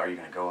if you go? Are you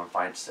gonna go and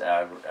find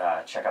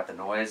check out the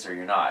noise, or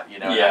you're not? You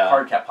know, and Yeah. that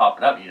card kept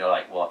popping up. You know,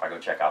 like, well, if I go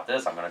check out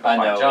this, I'm gonna go I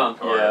find know.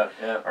 junk or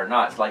yeah. or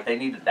not. It's like they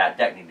needed that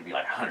deck needed to be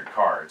like 100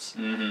 cards.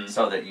 Mm-hmm.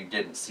 So that you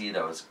didn't see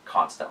those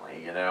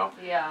constantly, you know.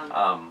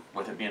 Yeah.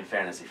 With it being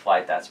Fantasy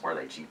Flight, that's where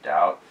they cheaped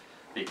out,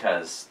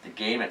 because the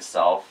game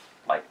itself,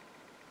 like,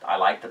 I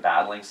like the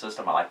battling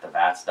system, I like the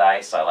VATS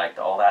dice, I liked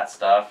all that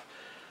stuff.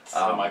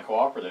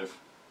 Semi-cooperative.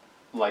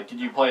 Like, did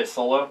you play it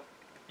solo?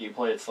 You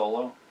play it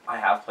solo? I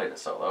have played it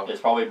solo. It's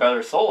probably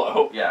better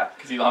solo. Yeah.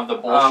 Because you don't have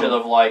the bullshit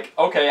of like,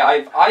 okay,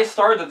 I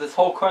started this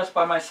whole quest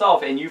by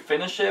myself and you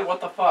finished it? What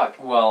the fuck?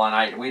 Well,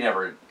 and we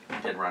never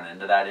did run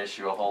into that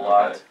issue a whole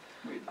Okay.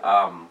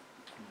 lot.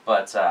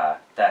 But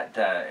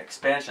that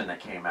expansion that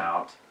came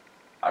out,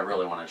 I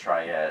really want to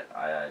try it.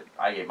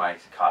 I gave my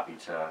copy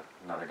to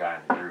another guy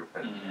in the group,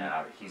 and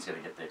Mhm. he's gonna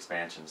get the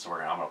expansion, so I'm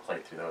gonna play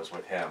through those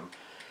with him,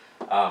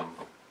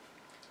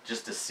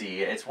 just to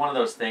see. It's one of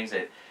those things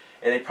that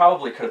they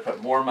probably could have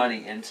put more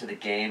money into the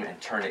game and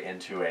turned it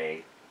into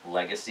a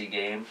legacy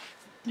game,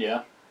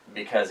 Yeah.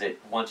 because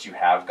once you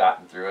have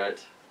gotten through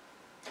it,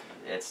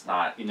 it's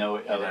not You know,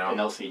 know. an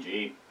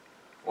LCG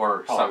or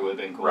probably some, would have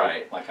been cool.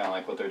 right. Like, kind of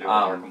like what they're doing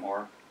Um, with Arkham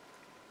Horror.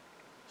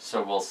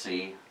 So we'll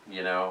see.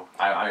 You know,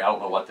 I don't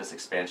know what this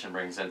expansion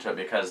brings into it,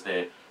 because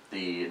the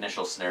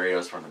initial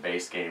scenarios from the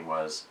base game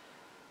was,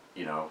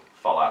 you know,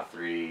 Fallout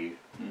 3,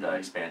 the Mhm.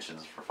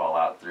 expansions for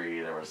Fallout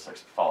 3. There was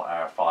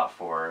Fallout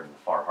 4 and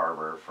Far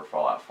Harbor for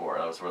Fallout 4.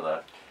 Those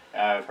were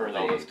I've heard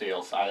all the those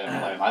deals. I didn't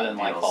play them. I didn't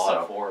like deals,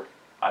 Fallout so- 4.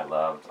 I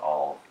loved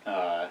all, So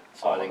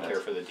all I of didn't it. care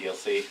for the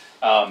DLC.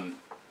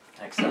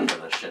 except for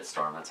the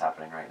shitstorm that's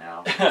happening right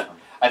now.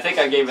 I think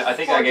I gave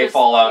Or just,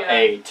 Fallout yeah.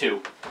 a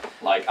 2.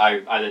 Like I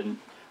didn't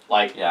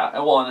like. Yeah,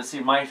 and well, and see,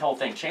 my whole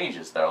thing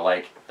changes though.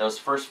 Like those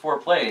first 4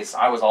 plays,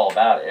 I was all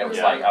about it. It was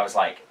Yeah. like I was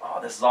like, oh,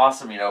 this is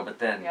awesome, you know. But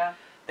then Yeah.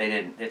 they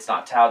didn't. It's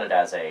not touted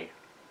as a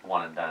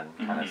one and done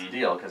kind Mhm. of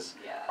deal, because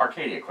Yeah.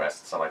 Arcadia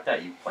Quest and stuff like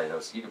that, you can play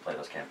those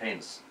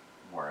campaigns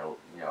more,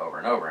 you know, over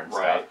and over and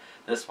Right. stuff.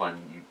 This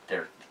one,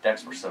 their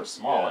decks were so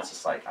small. Yeah. It's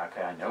just like,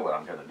 okay, I know what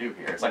I'm gonna do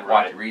here. It's like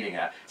Right. reading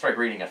a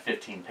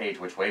 15-page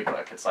which way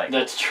book. It's like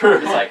That's true.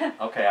 it's like,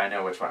 okay, I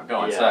know which way I'm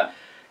going. Yeah.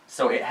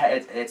 So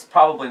it's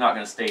probably not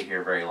going to stay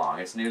here very long.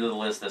 It's new to the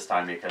list this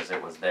time because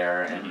it was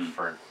there, and Mhm.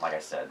 for, like I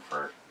said,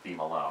 for Be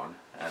Malone,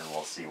 and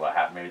we'll see what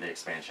happens. Maybe the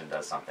expansion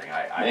does something.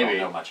 I Maybe.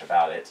 don't know much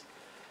about it.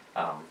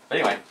 But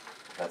anyway,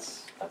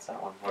 that's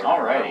that one.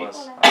 Alright. Where it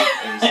was.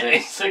 86.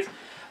 86.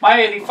 My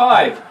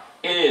 85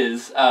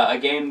 is a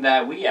game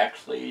that we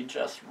actually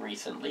just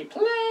recently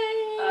played.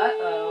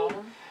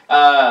 Uh-oh.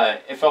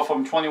 It fell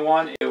from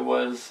 21. It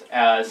was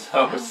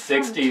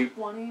 60,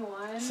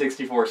 21?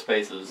 64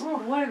 spaces.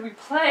 What did we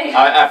play?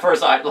 At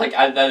first, I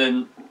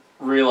didn't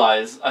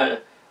realize. I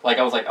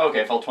was like, okay,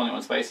 it fell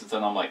 21 spaces,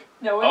 and I'm like,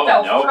 No, it oh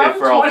fell no, from it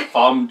fell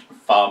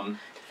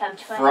 20.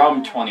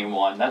 from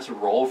 21. That's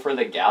Roll for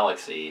the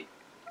Galaxy.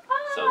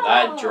 So Oh.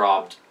 that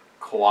dropped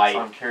quite.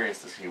 So I'm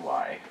curious to see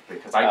why,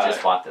 because I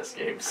just bought this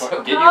game.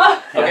 So. Did you?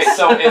 Okay,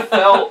 so it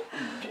fell.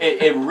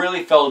 It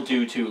really fell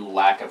due to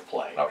lack of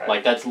play. Okay.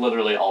 Like that's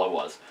literally all it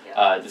was.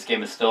 Yeah. This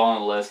game is still on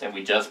the list, and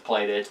we just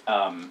played it.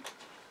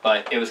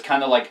 But it was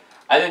kind of like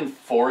I didn't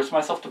force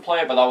myself to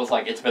play it, but I was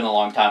like, it's been a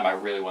long time. I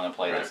really want to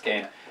play this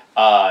game.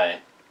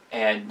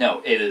 And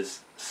no, it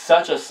is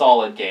such a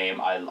solid game.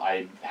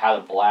 I had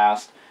a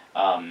blast.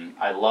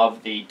 I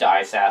love the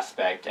dice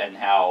aspect and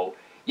how.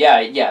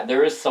 Yeah,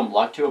 there is some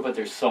luck to it, but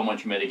there's so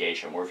much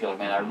mitigation where if you're like,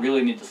 man, I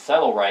really need to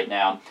settle right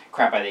now.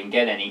 Crap, I didn't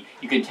get any.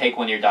 You can take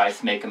one of your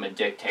dice, make them a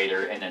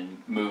dictator, and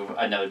then move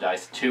another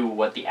dice to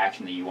what the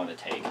action that you want to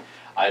take.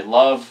 I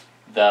love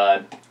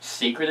the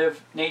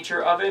secretive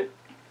nature of it,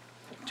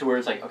 to where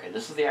it's like, okay,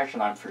 this is the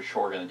action I'm for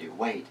sure going to do.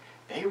 Wait,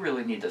 they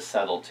really need to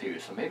settle too,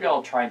 so maybe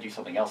I'll try and do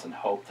something else and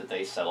hope that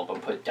they settle,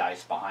 but put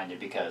dice behind it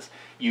because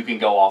you can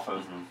go off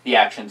of the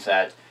actions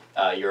that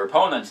your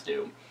opponents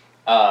do.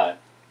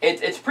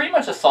 It's pretty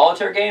much a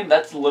solitaire game.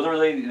 That's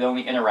literally the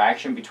only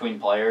interaction between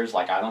players.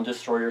 Like, I don't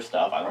destroy your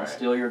stuff. I don't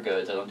steal your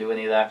goods. I don't do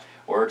any of that.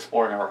 We're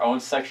exploring our own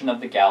section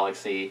of the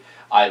galaxy.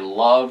 I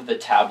love the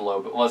tableau.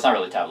 Well, it's not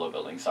really tableau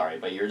building, sorry.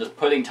 But you're just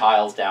putting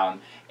tiles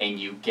down, and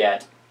you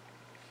get,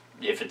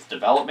 if it's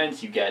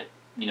developments, you get,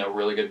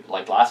 really good.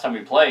 Like, last time we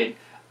played,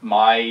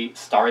 my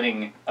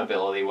starting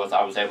ability was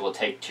I was able to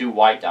take 2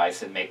 white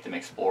dice and make them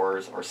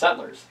explorers or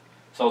settlers.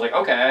 So I was like,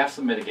 okay, I have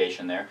some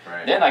mitigation there.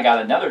 Right. Then I got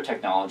another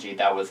technology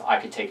that was I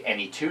could take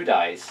any 2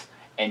 dice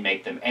and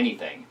make them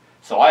anything.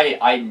 So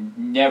I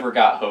never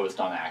got hosed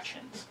on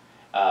actions.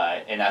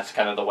 And that's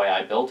kind of the way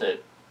I built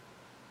it.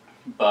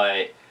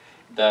 But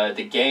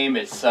the game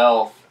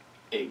itself,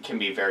 it can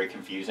be very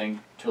confusing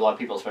to a lot of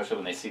people, especially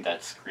when they see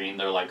that screen.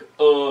 They're like,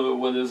 oh,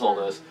 what is all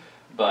this?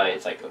 But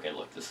it's like, okay,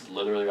 look, this is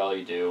literally all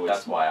you do.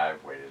 That's why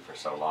I've waited for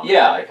so long.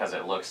 Yeah. Because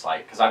it looks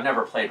like, because I've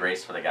never played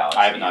Race for the Galaxy.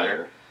 I haven't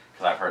either.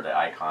 Because I've heard the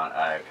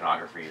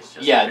iconography is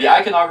just... Yeah, the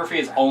iconography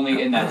is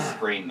only in that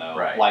screen, though.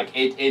 Right. Like,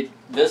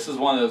 this is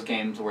one of those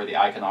games where the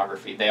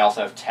iconography, they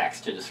also have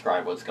text to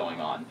describe what's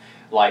going on.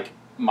 Like,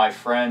 my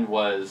friend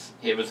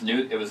it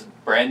was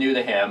brand new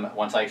to him.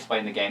 Once I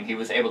explained the game, he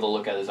was able to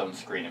look at his own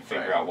screen and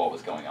figure out what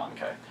was going on.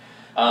 Okay.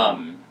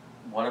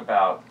 What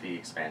about the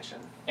expansion?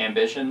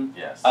 Ambition?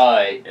 Yes.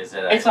 Is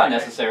it? It's not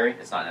necessary.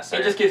 It's not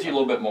necessary. It just gives you a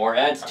little bit more. It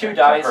adds 2 I've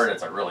dice. heard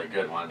it's a really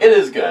good one. It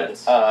is good.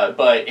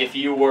 But if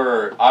you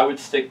were, I would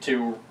stick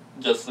to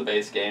just the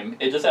base game.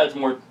 It just adds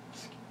more.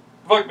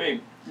 Fuck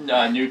me.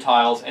 New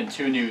tiles and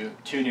two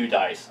new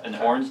dice. An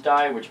orange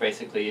die, which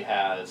basically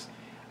has,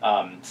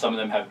 some of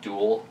them have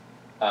dual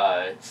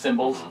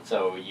symbols,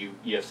 so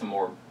you have some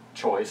more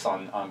choice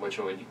on which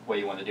way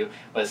you want to do.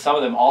 But some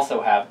of them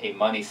also have a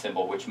money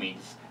symbol, which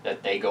means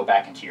that they go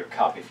back into your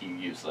cup if you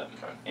use them.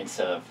 Okay.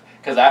 Instead of,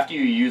 because after you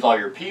use all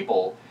your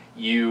people,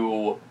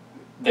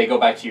 they go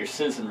back to your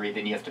citizenry,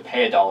 then you have to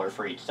pay $1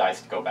 for each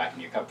dice to go back in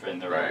your cup and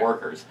their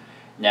workers.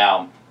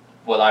 Now,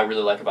 what I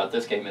really like about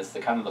this game is the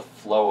kind of the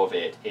flow of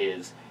it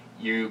is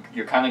you're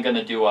kind of going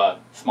to do a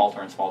small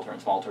turn, small turn,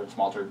 small turn,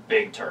 small turn,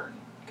 big turn.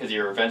 Because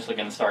you're eventually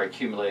going to start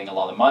accumulating a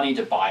lot of money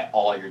to buy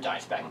all your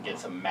dice back and get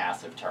some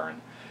massive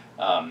turn.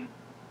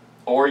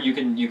 Or you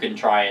can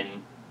try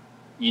and,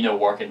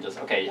 work and just,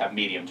 okay, you have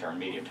medium turn,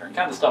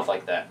 kind of stuff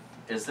like that.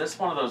 Is this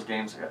one of those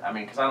games, I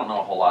mean, because I don't know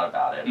a whole lot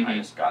about it. I Mhm.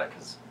 just got it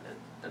because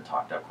it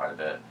talked up quite a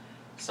bit.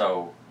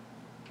 So,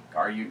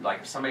 are you, like,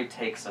 if somebody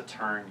takes a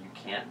turn, you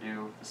can't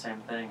do the same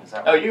thing? Is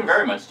that Oh, what you it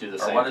very is? much do the Or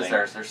same what thing. is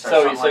there? Is there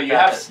So something like you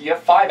that have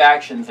 5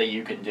 actions that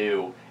you can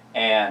do,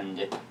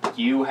 and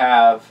you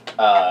have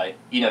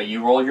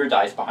you roll your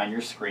dice behind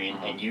your screen,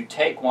 and you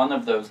take one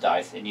of those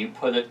dice and you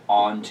put it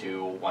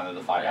onto one of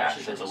the 5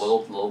 actions. There's a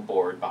little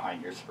board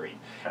behind your screen,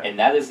 and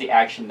that is the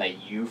action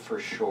that you for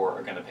sure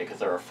are going to pick, because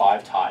there are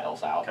 5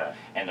 tiles out,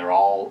 and they're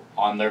all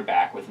on their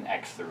back with an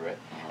X through it.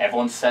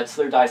 Everyone sets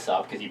their dice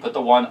up because you put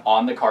the one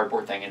on the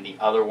cardboard thing, and the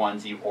other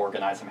ones you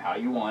organize them how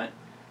you want,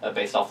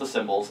 based off the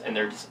symbols, and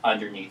they're just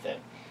underneath it.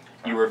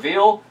 You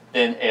reveal,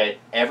 then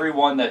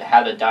everyone that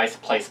had a dice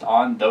placed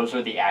on, those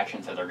are the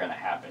actions that are going to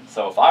happen.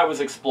 So if I was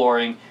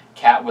exploring,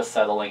 Cat was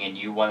settling, and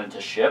you wanted to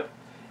ship,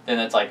 then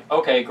it's like,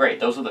 okay, great,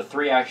 those are the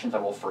 3 actions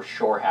that will for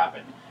sure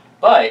happen.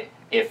 But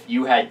if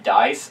you had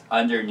dice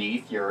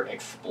underneath your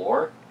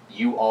explore,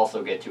 you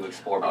also get to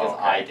explore because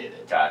I did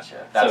it.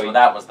 Gotcha. So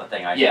That was the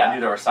thing. I yeah. knew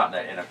there was something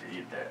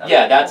that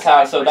Yeah, that's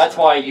how. So that's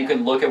why you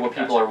can look at what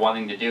people are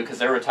wanting to do. Because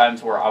there were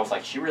times where I was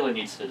like, she really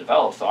needs to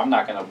develop, so I'm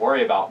not going to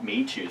worry about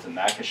me choosing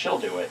that because she'll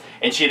do it,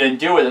 and she didn't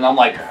do it, and I'm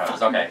like,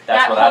 okay, That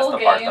that's whole the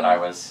part game- that I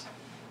was.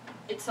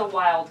 It's a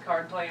wild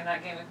card playing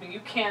that game with me.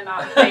 You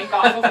cannot think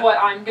off of what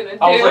I'm gonna do.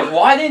 I was like,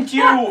 why didn't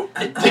you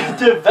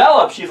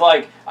develop? She's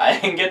like, I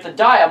didn't get the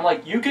die. I'm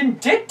like, you can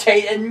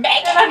dictate and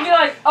make And I'd it. be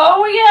like,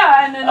 oh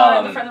yeah, and then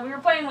the friend that we were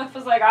playing with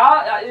was like,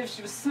 if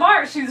she was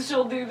smart,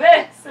 she'll do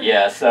this. And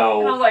Yeah, so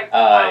and I was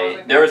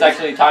like, there was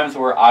actually times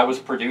where I was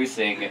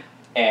producing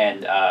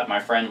and my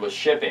friend was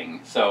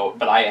shipping. So,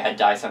 but I had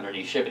dice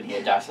underneath shipping. He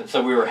had dice,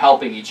 so we were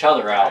helping each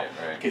other out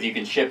because you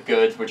can ship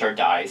goods, which are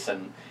dice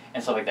and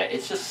stuff like that.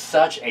 It's just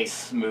such a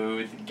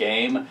smooth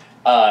game.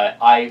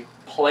 I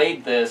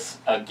played this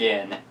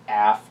again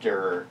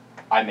after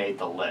I made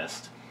the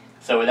list.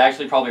 So it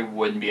actually probably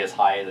wouldn't be as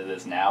high as it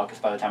is now, because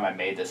by the time I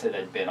made this, it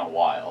had been a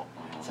while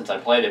since I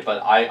played it.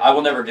 But I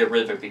will never get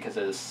rid of it because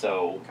it is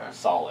so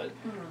solid.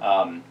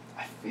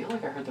 I feel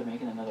like I heard they're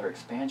making another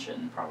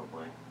expansion.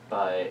 Probably.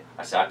 But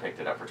I picked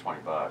it up for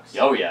 $20.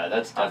 oh yeah,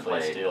 that's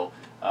definitely a steal.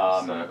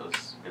 So it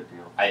was a good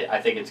deal.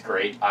 I think it's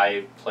great.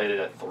 I played it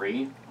at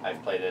 3.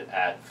 I've played it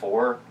at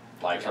 4.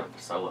 There's a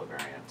solo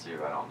variant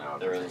too. I don't know.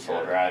 There is a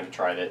solo variant. I haven't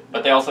tried it,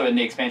 but they also in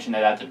the expansion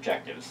that adds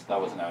objectives.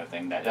 That was another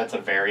thing. That's a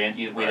variant.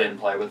 We didn't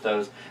play with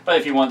those, but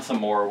if you want some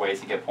more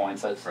ways to get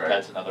points,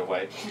 that's another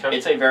way.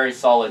 It's a very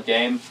solid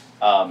game.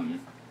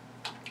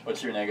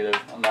 What's your negative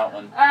on that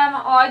one?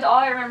 All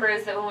I remember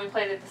is that when we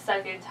played it the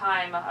second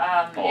time,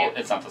 well,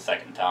 it's not the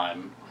second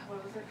time.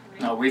 What was it for me?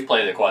 No, we've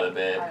played it quite a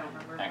bit. I don't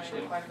remember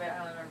actually. playing it quite a bit. I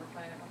only remember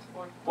playing it once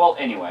before. Well,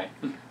 anyway.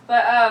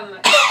 But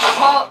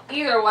well,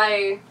 either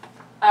way,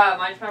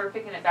 I just remember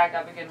picking it back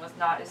up again was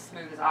not as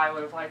smooth as I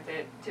would have liked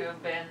it to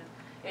have been.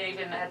 And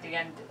even at the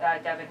end,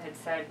 Devin had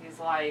said He's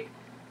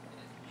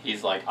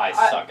like, I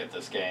suck at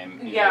this game.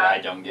 He's like, I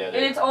don't get it.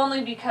 And it's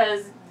only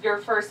because your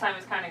first time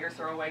is kind of your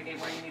throwaway game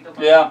where you need to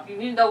learn. You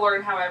need to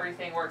learn how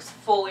everything works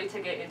fully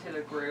to get into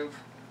the groove.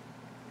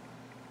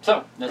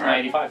 So that's my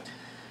 85.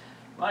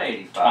 My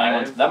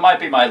 85. That might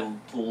be my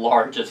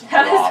largest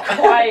That drop. is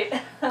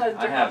quite.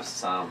 I have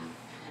some.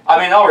 I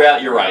mean, oh yeah,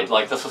 you're right.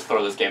 Like, let's just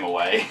throw this game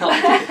away.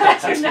 Like,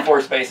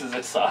 64 spaces,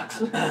 it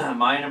sucks.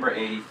 My number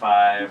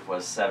 85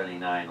 was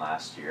 79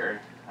 last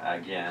year.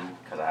 Again,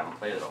 because I haven't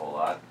played it a whole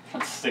lot.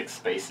 That's 6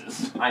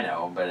 spaces. I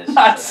know, but it's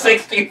That's just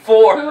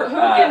 64. Who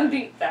can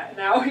beat that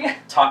now? Yeah.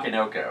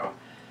 Takenoko,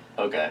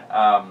 Okay.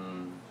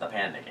 the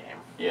panda game.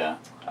 Yeah.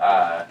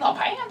 The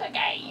panda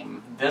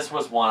game. This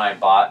was one I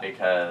bought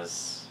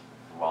because,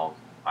 well,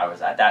 I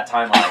was at that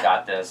time when I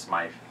got this,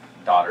 my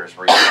daughters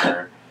were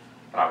younger,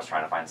 and I was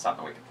trying to find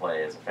something we could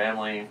play as a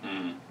family.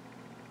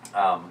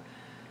 Mm.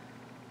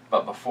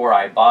 But before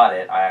I bought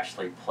it, I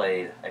actually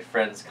played a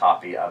friend's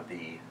copy of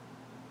the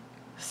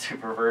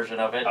super version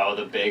of it. Oh,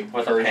 the big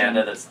With version. a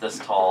panda that's this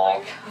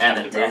tall, and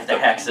Having the to move the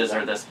hexes panda.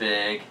 are this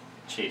big,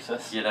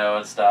 Jesus. you know,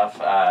 and stuff.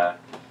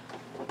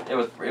 It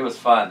was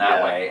fun that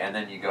Yeah. way, and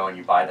then you go and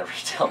you buy the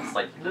retail. It's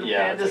like little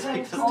Yeah, pandas it's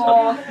like this,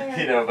 Aw.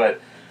 you know.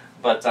 But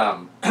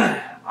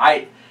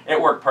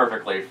it worked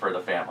perfectly for the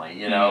family.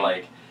 You know, Mhm.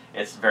 like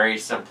it's very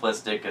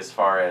simplistic as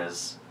far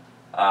as.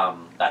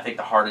 I think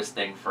the hardest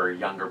thing for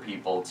younger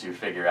people to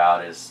figure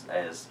out is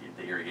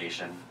the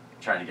irrigation,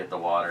 trying to get the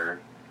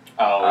water.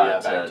 Oh, yeah,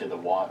 to- back to the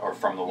water, or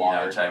from the You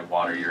water. know, to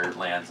water your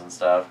lands and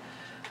stuff.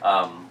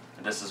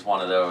 This is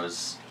one of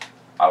those,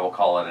 I will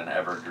call it an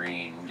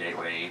evergreen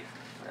gateway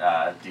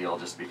deal,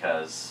 just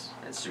because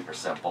it's super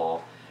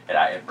simple.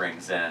 It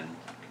brings in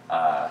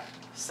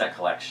set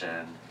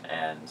collection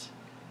and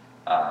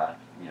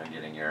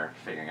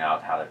figuring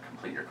out how to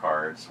complete your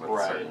cards with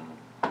Right. certain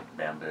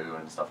bamboo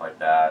and stuff like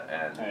that,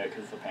 and Yeah,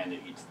 because the panda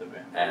eats the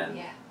bamboo. and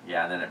Yeah.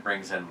 yeah, and then it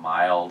brings in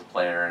mild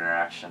player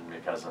interaction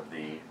because of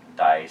the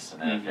dice,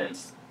 and then Mhm. if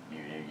it's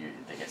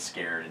they get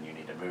scared and you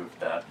need to move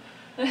the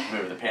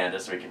panda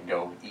so we can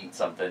go eat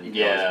something, you can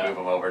Yeah. always move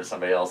them over to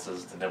somebody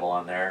else's to nibble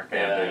on their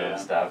bamboo Yeah. and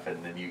stuff,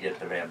 and then you get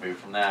the bamboo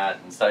from that,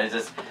 and so it's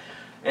just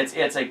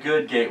it's a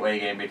good gateway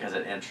game because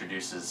it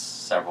introduces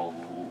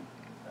several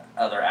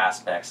other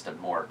aspects to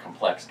more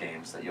complex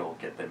games that you'll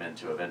get them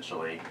into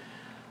eventually.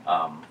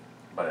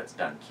 But it's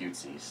done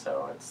cutesy,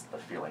 so the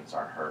feelings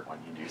aren't hurt when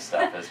you do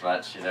stuff as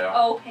much, you know.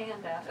 Oh,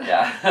 panda.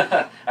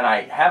 Yeah, and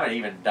I haven't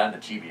even done the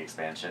Chibi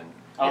expansion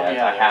Oh, yet.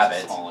 yeah, I have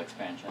there's a it, small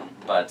expansion.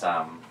 but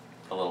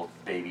the little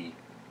baby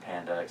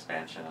panda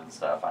expansion and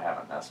stuff, I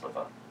haven't messed with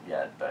them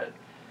yet. But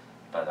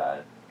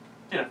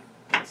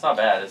it's not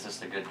bad. It's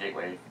just a good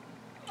gateway.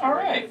 All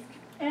right.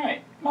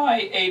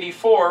 My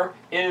 84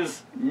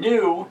 is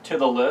new to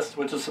the list,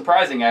 which is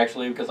surprising,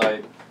 actually, because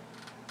I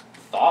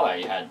thought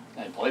I had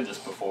played this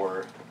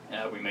before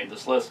we made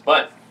this list.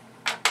 But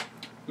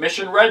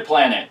Mission Red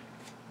Planet,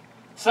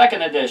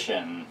 2nd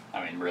edition.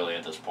 I mean, really,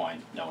 at this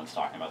point, no one's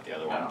talking about the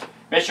other one. No.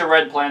 Mission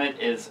Red Planet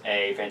is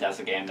a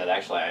fantastic game that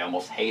actually I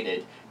almost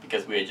hated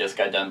because we had just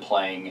got done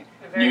playing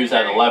News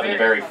at 11, a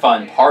very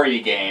fun game.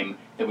 party game.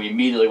 Then we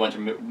immediately went to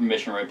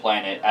Mission Red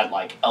Planet at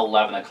like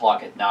 11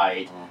 o'clock at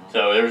night. Mhm.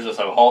 So there was just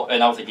a whole,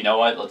 and I was like, you know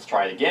what, let's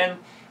try it again.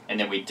 And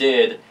then we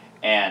did,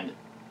 and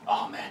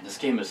oh man, this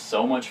game is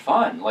so much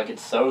fun. Like,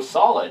 it's so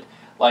solid.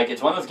 Like,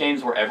 it's one of those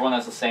games where everyone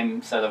has the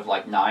same set of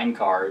like 9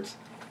 cards,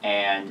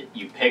 and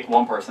you pick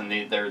one person,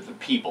 they're the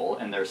people,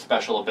 and their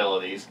special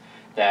abilities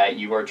that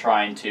you are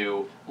trying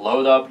to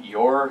load up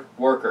your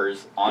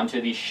workers onto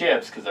these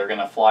ships, because they're going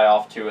to fly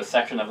off to a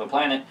section of the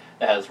planet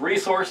that has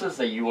resources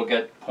that you will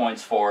get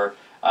points for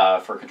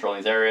controlling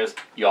these areas.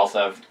 You also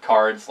have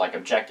cards, like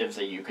objectives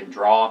that you can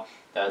draw,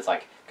 that it's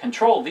like,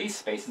 control these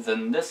spaces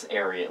in this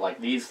area, like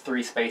these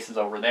 3 spaces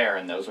over there,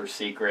 and those are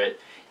secret.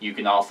 You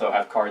can also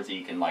have cards that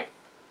you can like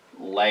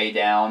lay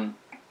down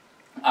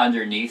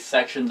underneath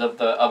sections of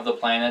the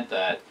planet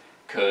that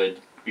could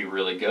be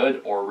really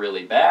good or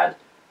really bad.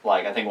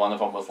 Like, I think one of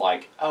them was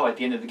like, oh, at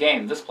the end of the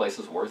game, this place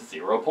is worth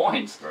 0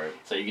 points. Right.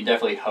 So you can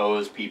definitely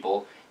hose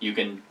people. You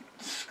can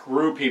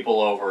screw people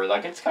over.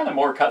 Like, it's kind of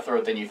more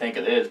cutthroat than you think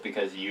it is,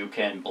 because you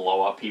can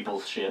blow up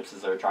people's ships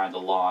as they're trying to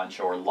launch,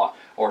 or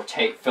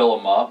fill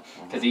them up,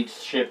 because each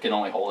ship can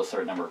only hold a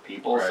certain number of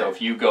people. So Right.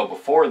 if you go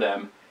before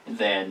them,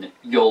 then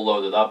you'll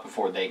load it up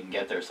before they can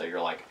get there. So you're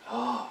like,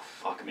 oh,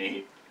 fuck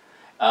me.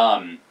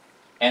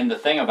 And the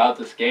thing about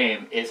this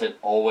game is it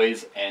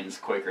always ends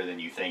quicker than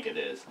you think it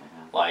is.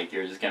 Mhm. Like,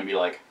 you're just going to be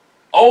like,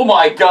 oh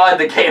my god,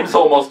 the game's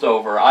almost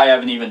over. I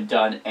haven't even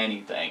done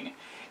anything.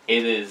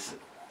 It is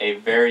a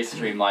very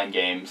streamlined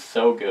game,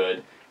 so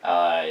good.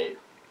 I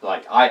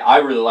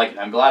really like it.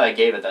 I'm glad I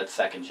gave it that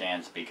second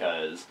chance,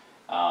 because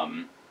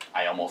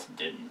I almost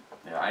didn't.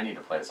 Yeah, I need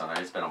to play it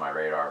sometime. It's been on my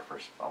radar for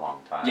a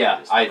long time. Yeah,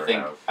 just I never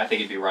think have.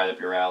 it'd be right up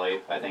your alley.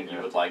 I think you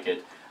Yeah. would like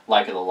it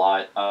a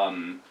lot.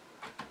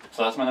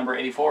 So that's my number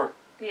 84.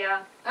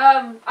 Yeah.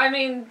 I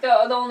mean,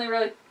 the only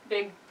really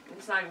big,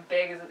 it's not even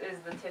big, is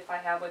the tiff I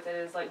have with it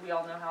is, like, we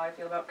all know how I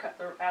feel about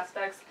cutthroat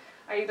aspects.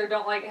 I either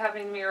don't like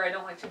having me, or I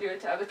don't like to do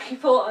it to other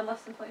people, unless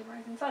I'm playing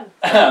Rising Sun.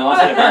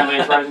 Unless apparently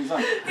it's Rising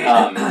Sun.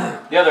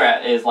 The other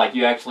is, like,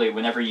 you actually,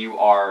 whenever you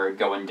are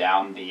going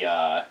down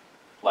the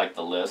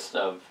list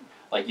of,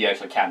 like, you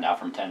actually count down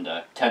from 10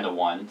 to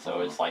 1,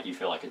 so it's like you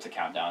feel like it's a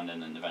countdown,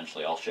 and then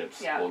eventually all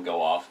ships Yeah. will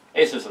go off.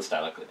 It's just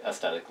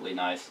aesthetically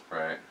nice.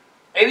 Right.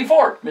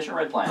 84, Mission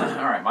Red Planet.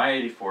 All right, my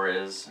 84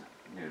 is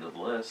new to the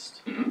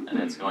list, Mm-hmm. and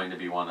it's going to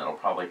be one that'll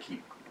probably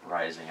keep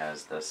rising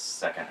as the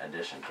second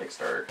edition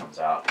Kickstarter comes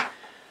out,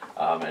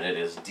 and it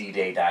is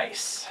D-Day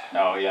Dice.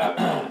 Oh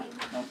yeah.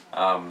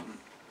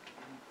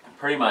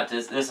 Pretty much,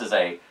 this is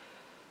a,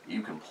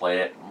 you can play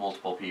it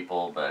multiple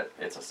people, but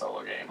it's a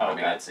solo game. I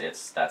mean, Okay.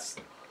 that's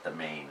the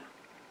main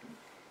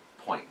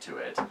point to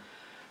it,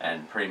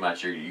 and pretty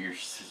much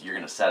you're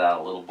gonna set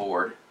out a little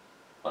board.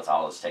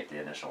 I'll just take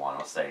the initial one.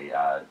 Let's say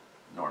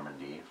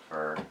Normandy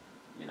for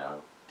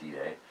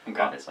D-Day.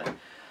 Okay. Obviously,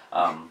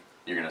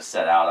 you're gonna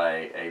set out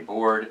a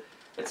board.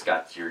 It's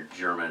got your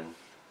German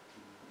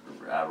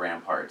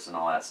ramparts and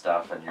all that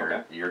stuff, and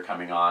you're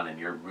coming on and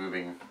you're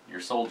moving your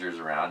soldiers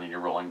around and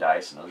you're rolling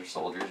dice, and those are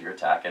soldiers you're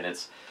attacking.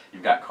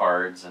 You've got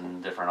cards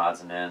and different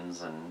odds and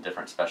ends and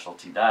different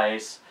specialty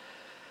dice.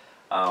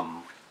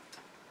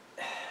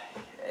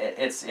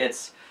 It's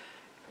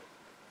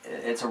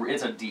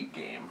a deep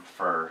game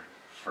for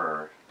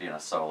being a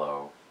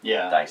solo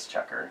dice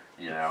checker.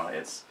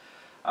 It's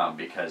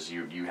because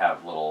you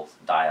have little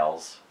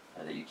dials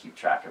that you keep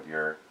track of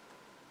your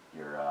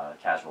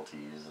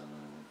casualties and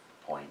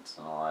points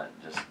and all that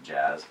just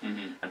jazz.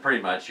 Mm-hmm. And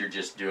pretty much you're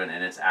just doing,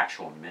 and it's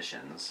actual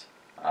missions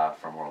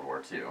from World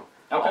War II.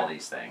 Okay. All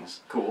these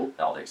things. Cool.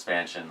 All the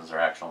expansions are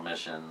actual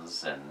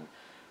missions, and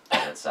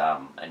it's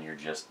and you're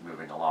just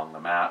moving along the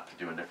map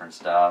doing different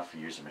stuff.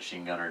 You use a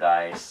machine gunner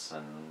dice,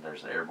 and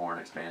there's the airborne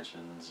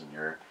expansions, and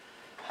you're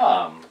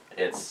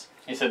it's.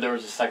 You said there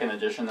was a second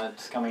edition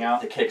that's coming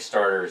out? The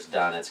Kickstarter is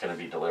done. It's going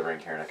to be delivering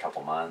here in a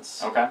couple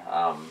months. Okay.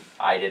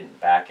 I didn't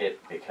back it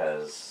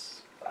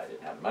because I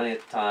didn't have money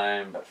at the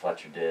time, but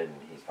Fletcher did, and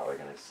he's probably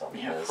going to sell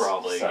me Yeah, this.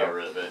 probably so, get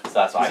rid of it. So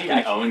that's why Does he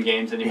even own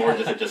games anymore?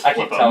 Does it just I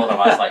flip keep telling them?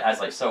 him, I was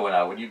like, so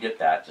when you get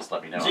that, just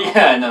let me know.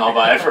 Yeah, and then I'll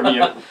buy it from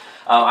you.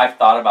 I've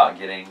thought about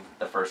getting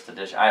the first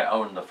edition. I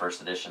owned the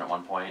first edition at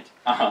one point.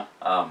 Uh-huh.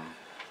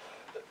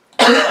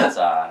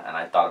 And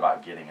I thought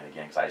about getting it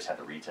again because I just had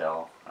the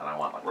retail, and I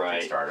want like a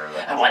Kickstarter.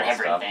 That I has want all the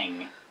stuff.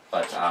 everything.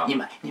 But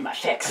Need my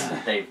fix.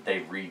 they've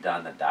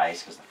redone the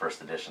dice because the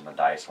first edition the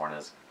dice weren't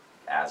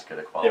as good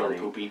a They quality. were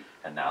poopy.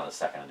 And now the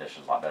second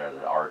edition's a lot better.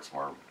 The art's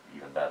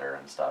even better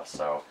and stuff.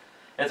 So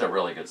it's a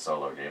really good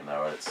solo game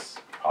though. It's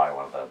probably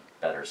one of the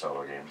better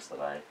solo games that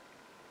I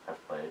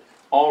have played.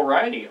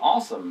 Alrighty,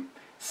 awesome.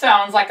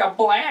 Sounds like a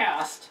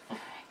blast.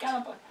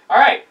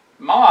 Alright,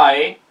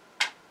 my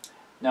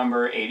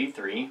number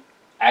 83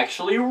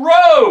 actually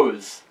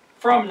rose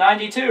from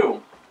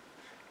 92.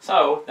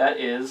 So that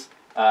is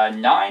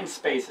 9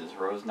 spaces,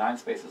 rose 9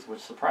 spaces, which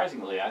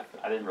surprisingly I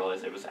didn't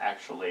realize it was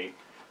actually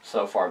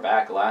so far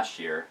back last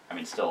year. I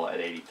mean, still at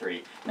 83.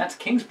 And that's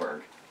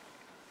Kingsburg.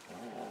 Oh,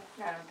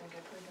 I don't think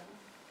I played that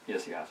one.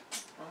 Yes, you have.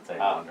 it's a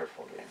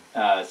wonderful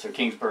game. So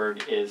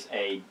Kingsburg is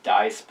a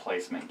dice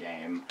placement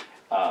game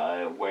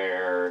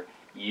where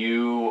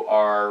you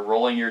are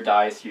rolling your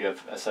dice. You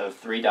have a set of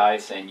 3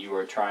 dice, and you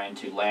are trying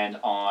to land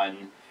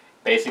on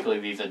basically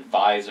these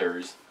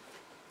advisors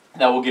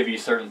that will give you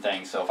certain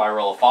things. So if I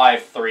roll a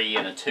 5, 3,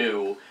 and a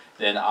 2,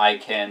 then I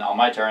can, on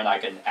my turn, I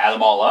can add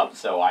them all up.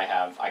 So I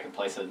can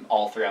place them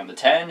all 3 on the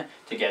 10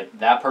 to get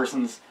that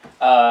person's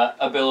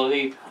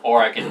ability,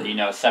 or I can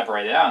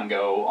separate it out and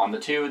go on the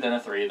 2, then a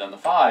 3, then the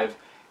 5,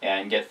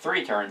 and get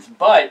 3 turns.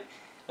 But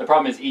the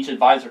problem is each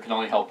advisor can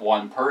only help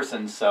one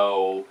person,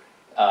 so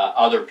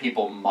other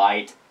people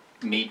might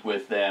meet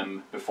with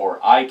them before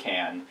I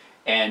can.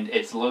 And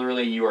it's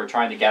literally you are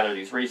trying to gather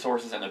these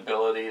resources and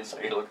abilities.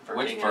 Are you looking for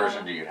Which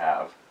version do you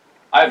have?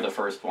 I have the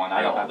first one.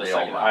 I don't have the the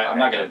old second. one. I'm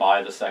not Okay, going to good.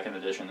 buy the second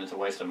edition. It's a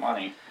waste of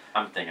money.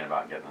 I'm thinking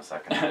about getting the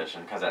second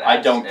edition because it I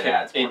don't it care.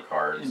 adds more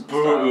cards. And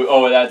Boo! stuff.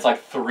 Oh, that's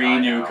like 3 I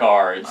new know.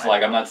 cards. I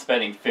Like I'm know. not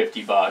spending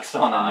 $50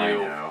 on a I new.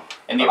 know.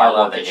 And the But I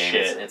love artwork the is game.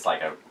 shit. It's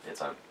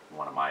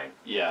one of my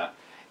Yeah.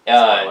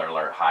 spoiler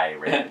alert high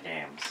rated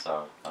games.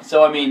 So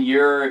I mean,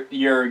 you're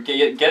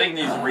getting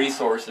these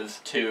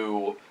resources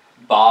to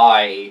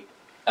buy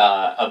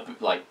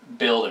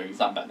buildings,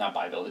 not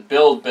buy buildings,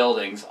 build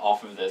buildings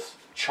off of this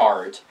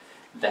chart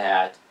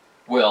that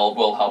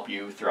will help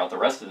you throughout the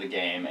rest of the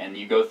game. And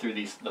you go through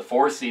the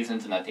 4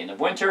 seasons, and at the end of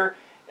winter,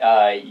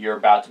 you're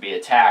about to be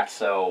attacked.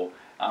 So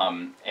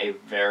a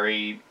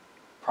very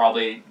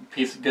probably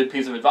good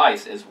piece of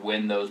advice is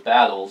win those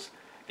battles,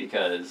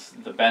 because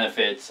the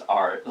benefits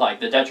are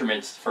the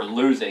detriments for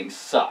losing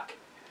suck.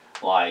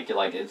 Like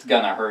it's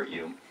gonna hurt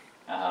you.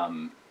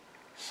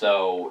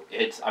 So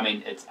I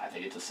think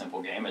it's a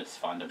simple game. It's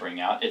fun to bring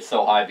out. It's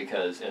so high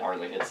because it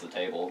hardly hits the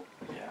table.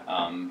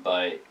 Yeah.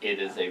 But it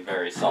is a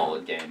very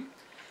solid game.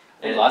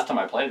 And last time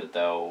I played it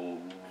though,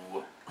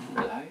 did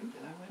I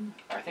win?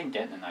 I think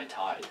Denton and I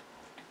tied.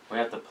 We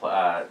have to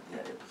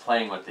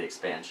playing with the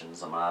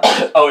expansions a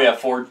must. Oh yeah,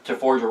 to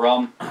Forge a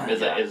Realm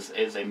is Yeah.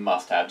 is a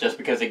must-have, just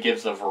because it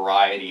gives a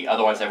variety.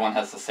 Otherwise, everyone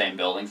has the same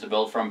buildings to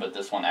build from, but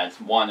this one adds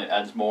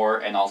more,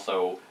 and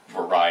also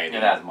variety.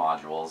 It has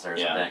modules. There's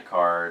Yeah. event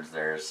cards.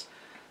 There's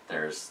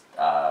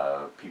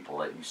people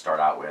that you start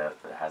out with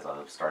that has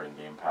a starting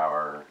game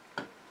power,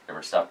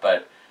 different stuff.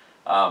 But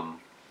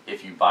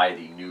if you buy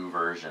the new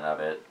version of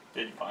it,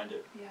 Did you find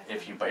it? Yeah.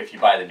 if you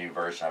buy the new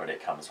version of it,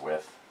 it comes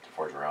with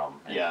Forge of Realm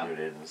Yeah.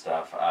 included and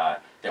stuff.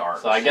 The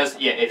art. So I guess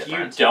if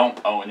different. you don't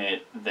own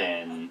it,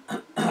 then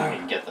I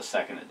mean get the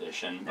second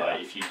edition. But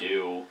Yeah. if you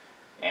do,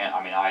 and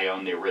I mean I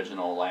own the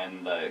original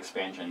and the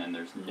expansion, and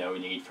there's no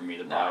need for me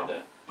to buy No.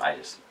 the.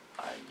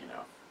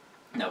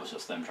 That was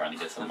just them trying to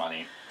get some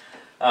money.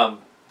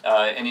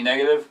 Any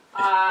negative?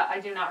 I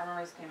do not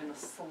remember this game in the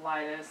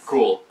slightest.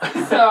 Cool.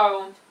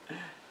 So,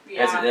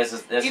 yeah. This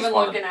is Even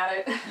one looking at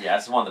it. Yeah,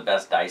 it's one of the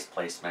best dice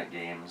placement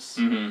games.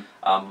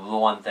 Mm-hmm. The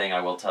one thing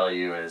I will tell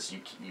you is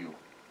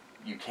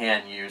you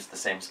can use the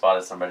same spot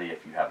as somebody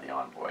if you have the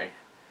envoy.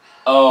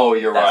 Oh,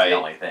 you're That's right. the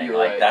only thing. You're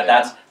Like right,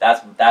 that.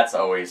 yeah. That's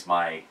always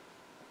my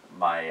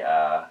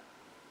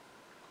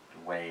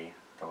way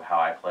how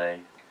I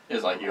play.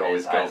 It's like you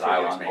always is go I for the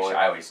always envoy.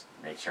 I always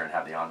make sure and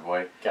have the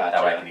envoy. Gotcha.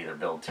 That way I can either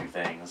build two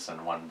things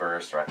in one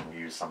burst, or I can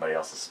use somebody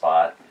else's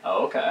spot.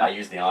 Oh, okay. I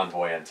use the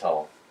envoy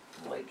until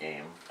late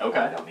game. Okay.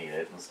 I don't need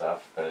it and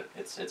stuff, but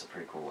it's a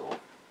pretty cool little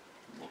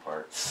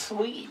part.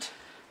 Sweet.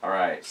 All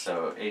right,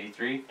 so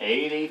 83.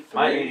 83.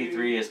 My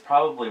 83 is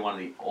probably one of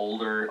the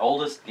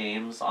oldest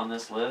games on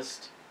this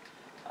list.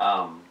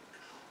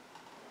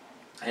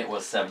 It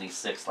was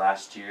 76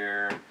 last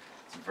year.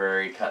 It's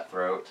very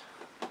cutthroat.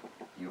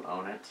 You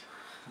own it.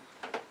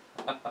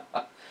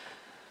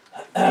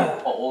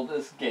 The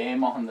oldest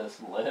game on this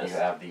list. You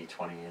have the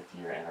 20th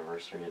year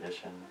anniversary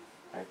edition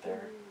right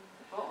there.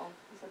 Uh-oh.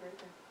 Is that right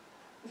there?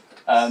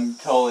 I'm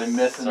totally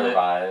missing it.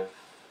 Survive.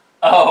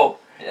 Oh.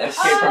 Yeah.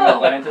 Escape from Or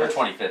Atlantis.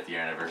 25th year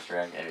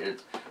anniversary.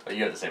 But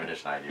you have the same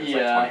edition I do. It's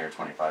Yeah. like 20 or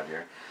 25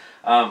 year.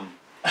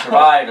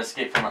 Survive,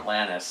 Escape from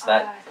Atlantis.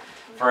 That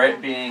for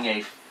it being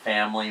a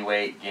family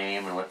weight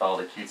game and with all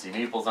the cutesy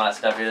meeples and all that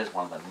stuff, it is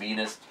one of the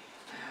meanest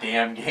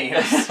damn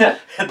games.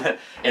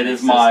 It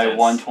is my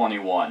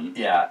 121.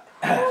 Yeah,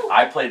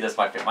 I played this.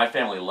 My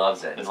family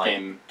loves it. This and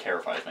game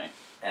terrifies me.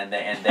 And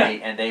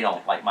they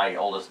don't like. My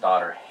oldest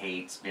daughter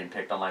hates being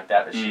picked on like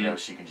that, but she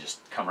knows she can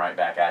just come right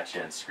back at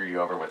you and screw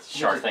you over with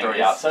shark. thing, Throw you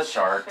it's out some such-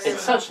 sharks.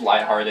 It's such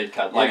lighthearted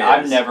cut. Like It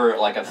I'm is. never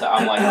like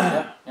I'm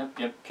like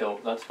yep,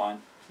 kill. That's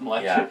fine.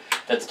 Like Yeah.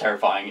 that's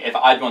terrifying. If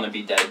I'd want to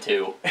be dead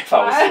too, if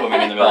I was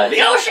swimming in the middle of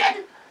the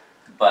ocean.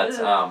 But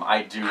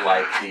I do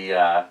like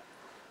the.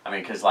 I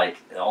mean, because like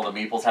all the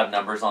meeples have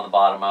numbers on the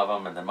bottom of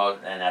them, and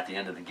and at the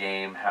end of the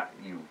game,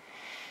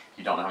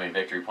 you don't know how many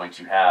victory points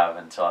you have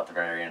until at the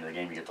very end of the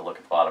game you get to look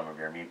at the bottom of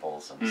your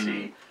meeples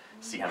and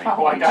see how many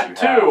Oh, I points got you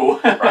two.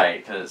 have.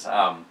 Right, because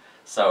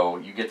so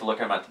you get to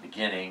look at them at the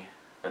beginning,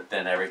 but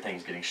then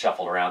everything's getting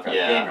shuffled around throughout the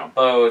game. You're on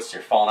boats,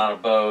 you're falling out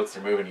of boats,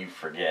 they're moving, you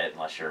forget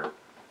unless you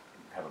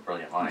have a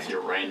brilliant mind. It's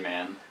your Rain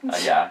Man.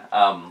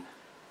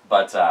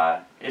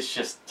 But it's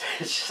just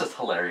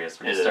hilarious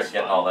when you It start is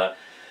getting fun. all the.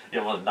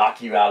 I'm going to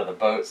knock you out of the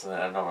boats, and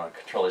then I'm going to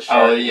control the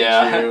shark and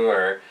yeah. eat you,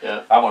 or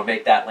Yeah. I want to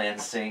make that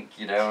land sink,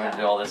 and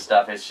do all this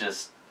stuff. It's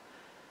just,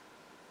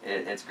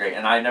 it's great.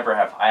 And I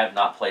have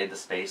not played the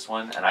space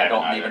one, and I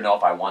don't haven't even either. know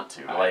if I want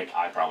to.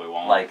 I probably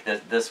won't. Like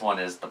this one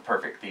is the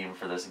perfect theme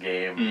for this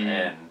game,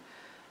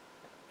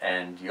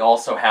 and you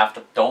also have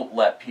to don't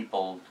let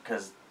people,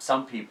 because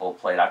some people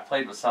I've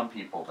played with some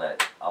people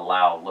that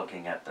allow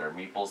looking at their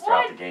meeples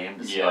throughout the game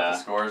to see what the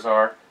scores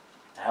are.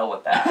 To hell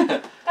with that.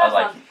 I was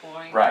like, not the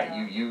point. right,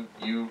 Yeah.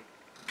 you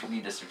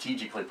need to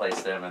strategically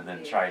place them and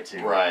then try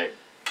to right.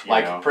 you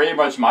Like know. pretty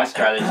much my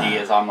strategy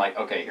is I'm like,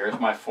 okay, here's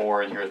my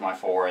 4 and here's my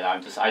 4, and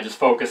I just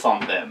focus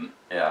on them.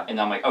 Yeah. And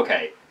I'm like,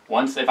 okay,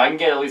 if I can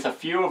get at least a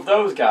few of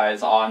those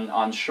guys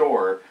on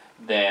shore,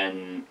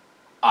 then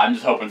I'm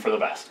just hoping for the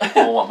best.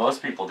 Well, what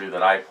most people do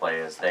that I play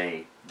is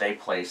they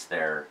place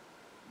their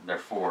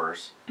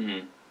 4s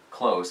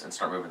close and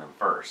start moving them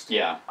first.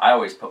 Yeah. I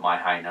always put my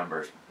high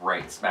numbers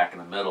right smack in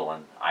the middle,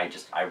 and I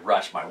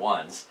rush my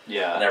 1s.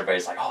 Yeah. And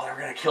everybody's like, oh, they're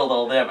gonna kill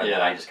all them, and then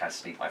Yeah. I just kind of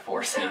sneak my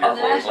 4s out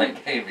for a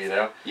late game,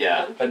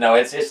 Yeah. But no,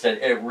 it's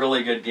a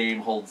really good game.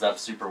 Holds up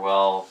super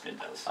well. It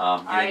does.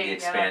 Getting the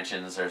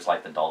expansions, there's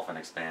like the dolphin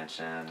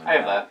expansion. I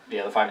have that.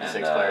 Yeah, the 5 to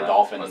 6 player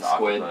dolphin and was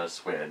squid, Octopus,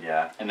 squid,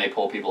 yeah. and they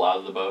pull people out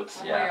of the boats.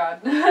 Oh Yeah.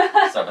 my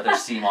god. So, but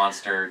there's sea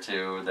monster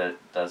too that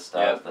does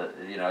stuff. That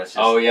it's just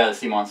Oh yeah, the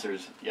sea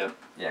monsters. Yep.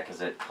 yeah,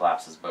 because it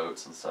collapses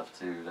boats and stuff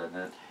too, doesn't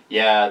it?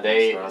 Yeah,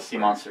 Stuff, sea or-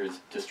 monsters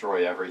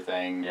destroy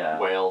everything. Yeah.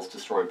 Whales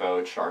destroy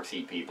boats. Sharks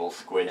eat people.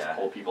 Squids Yeah.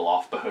 pull people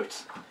off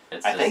boats.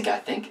 It's I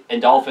just- think,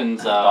 and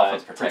dolphins,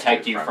 Dolphins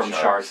protect you from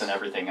sharks and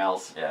everything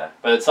else. Yeah.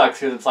 But it sucks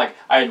because it's like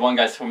I had one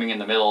guy swimming in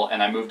the middle,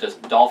 and I moved a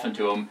dolphin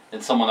to him,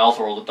 and someone else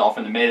rolled a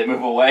dolphin and made it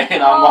move away,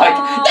 and I'm like,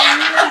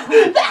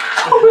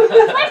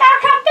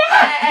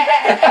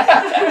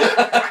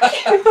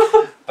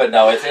 But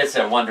no, it's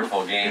a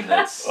wonderful game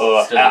that's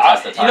stood the I-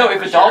 test of time. if for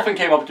a sure. dolphin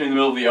came up to me in the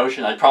middle of the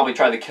ocean, I'd probably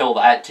try to kill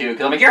that too,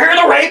 because I'm like, you're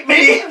here to rape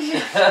me!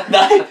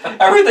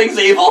 Everything's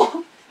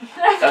evil!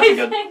 That's a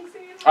good.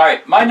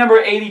 Alright, my number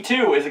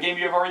 82 is a game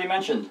you have already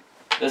mentioned.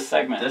 This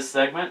segment. This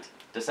segment,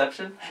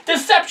 Deception.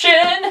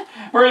 Deception!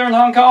 Murder in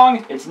Hong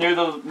Kong. It's new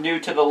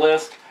to the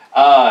list.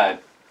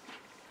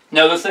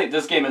 No,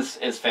 this game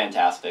is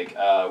fantastic.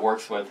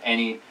 Works with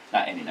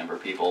not any number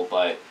of people,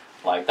 but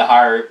Like the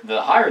higher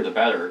the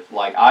better.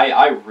 Like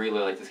I really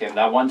like this game.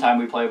 That one time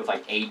we played with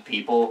like 8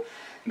 people,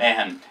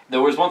 man.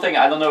 There was one thing,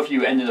 I don't know if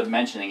you ended up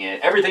mentioning it.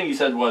 Everything you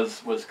said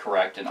was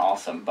correct and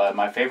awesome. But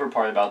my favorite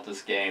part about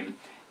this game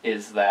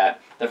is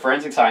that the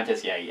forensic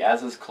scientist, yeah, he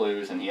has his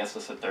clues and he has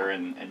to sit there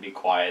and be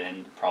quiet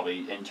and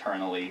probably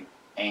internally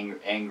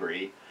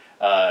angry.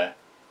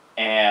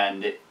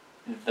 And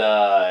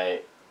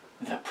the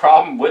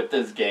problem with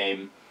this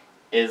game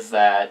is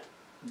that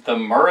the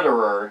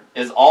murderer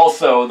is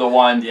also the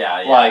one. Yeah.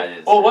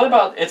 Like, well, what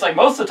about? It's like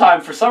most of the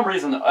time, for some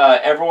reason,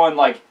 everyone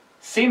like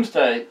seems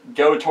to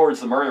go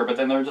towards the murder, but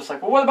then they're just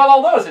like, well, what about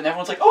all those? And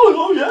everyone's like,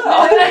 oh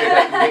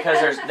yeah.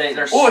 Because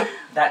there's Boy,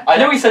 that. I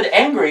know he said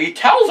angry.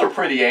 Cows are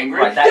pretty angry.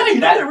 Right, that Yeah, you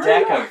know, they really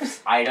deck are.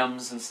 of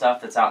items and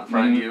stuff that's out in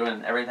front of you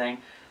and everything,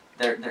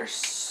 they're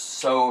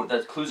so,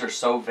 the clues are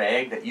so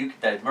vague that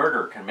the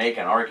murderer can make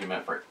an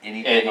argument for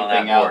anything on that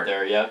Anything out board.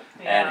 there, yep.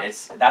 And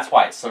that's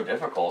why it's so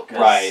difficult.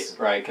 Right,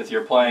 because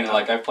you're playing,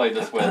 like, I've played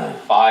this with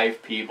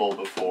 5 people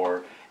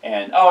before,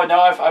 and, oh, no,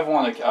 I've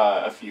won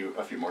a few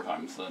more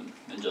times than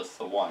just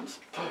the once.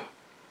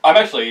 I'm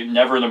actually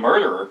never the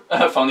murderer,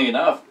 funny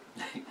enough.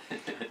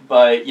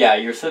 But, yeah,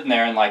 you're sitting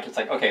there, and, like, it's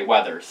like, okay,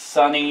 weather,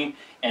 sunny,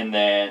 and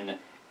then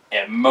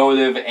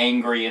emotive,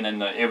 angry, and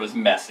then it was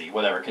messy,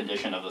 whatever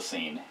condition of the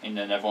scene. And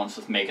then everyone's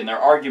just making their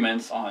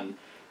arguments on,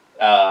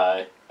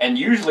 and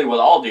usually what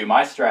I'll do,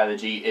 my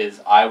strategy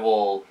is I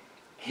will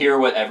hear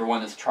what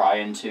everyone is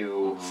trying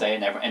to say,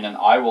 and then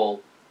I will,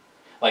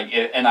 like,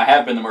 and I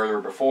have been the murderer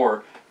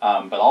before,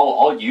 but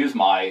I'll use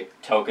my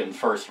token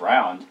first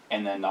round,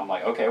 and then I'm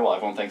like, okay, well,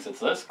 everyone thinks it's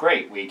this,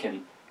 great, we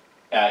can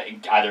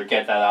either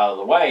get that out of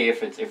the way.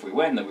 If we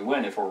win, then we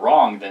win. If we're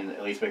wrong, then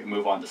at least we can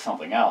move on to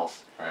something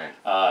else.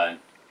 Right.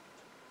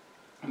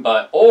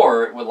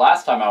 Or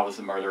last time I was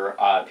the murderer,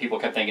 people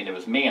kept thinking it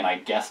was me, and I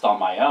guessed on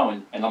my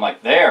own, and I'm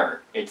like,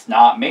 there, it's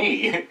not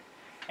me.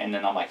 And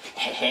then I'm like,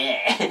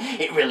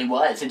 it really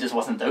was. It just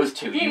wasn't those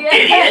two, you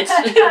idiots.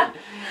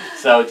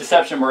 So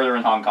Deception Murder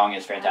in Hong Kong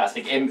is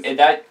fantastic.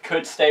 That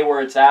could stay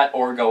where it's at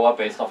or go up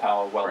based off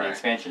how well the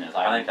expansion is.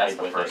 I think that's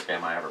the first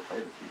game I ever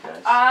played with you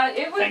guys.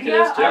 It was, I think it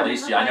is too. At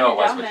least, I know it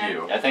was with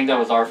you. I think that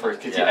was our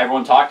first, because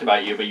everyone talked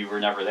about you, but you were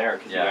never there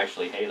because you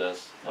actually hate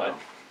us. But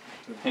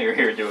you're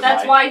here doing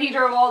That's why he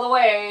drove all the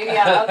way.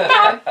 Yeah.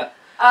 Okay.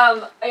 I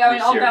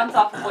mean, I'll bounce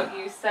off of what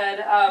you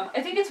said.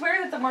 I think it's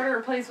weird that the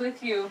murderer plays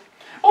with you.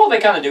 Oh, they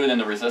kind of do it in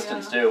the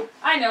Resistance too.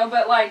 I know,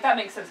 but like that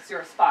makes sense because you're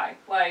a spy.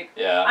 Like,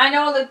 yeah. I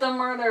know that the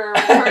murderer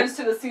returns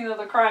to the scene of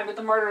the crime, but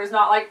the murderer is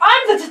not like,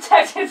 I'm the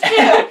detective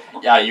too.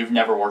 Yeah, you've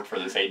never worked for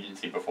this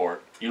agency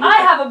before. I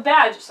have a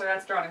badge, so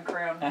that's drawn in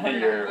crayon.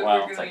 We're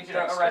well, going to need you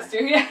to arrest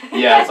you.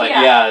 Yeah, it's like,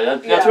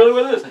 that's really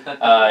what it is.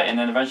 And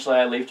then eventually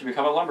I leave to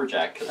become a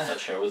lumberjack because that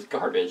show was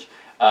garbage.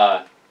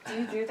 Do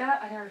you do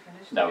that? I never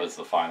finished That was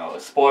the final.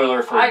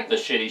 Spoiler for the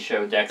shitty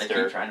show Dexter.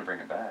 They keep trying to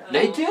bring it back.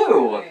 They do.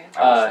 Really?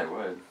 I wish they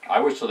would. I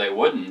wish they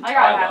wouldn't. I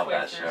got love halfway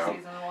that through show.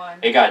 season 1.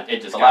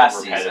 It just The got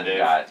last repetitive. season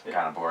got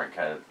kind of boring,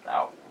 kind of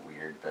out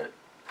weird, but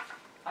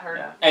I heard.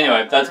 yeah.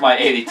 Anyway, that's my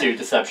 82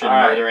 Deception All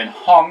right. Murder in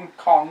Hong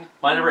Kong.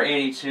 My number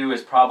 82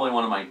 is probably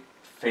one of my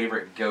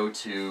favorite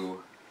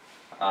go-to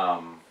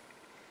intro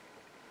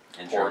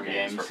Board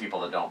games games. for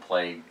people that don't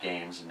play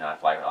games. And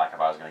like if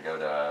I was going to go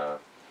to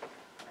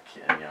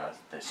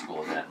the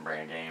school event and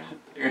bring a game.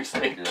 You're gonna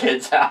say Yeah.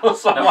 kid's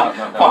house? No.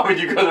 Why would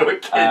you go to a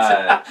kid's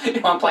house? You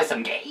want to play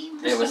some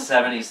games? It was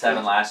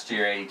 77 last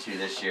year, 82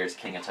 this year. It's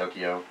King of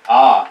Tokyo.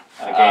 A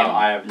game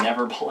I have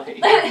never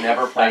played.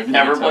 Never played. I've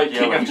never played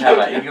King of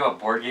Tokyo. You have a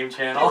board game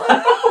channel.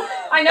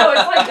 I know,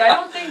 it's like, I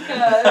don't think...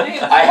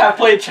 I have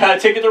played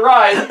Ticket to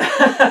Ride.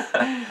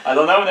 I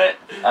don't own it.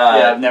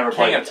 Yeah, I've never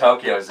played King of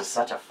Tokyo is just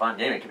such a fun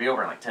game. It can be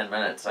over in like 10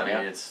 minutes. I mean,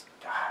 it's...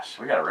 Gosh,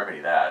 we gotta remedy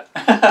that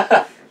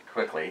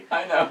quickly.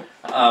 I know.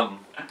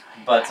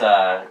 But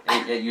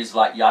it used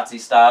like Yahtzee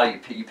style.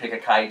 You pick a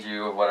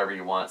kaiju or whatever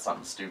you want,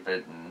 something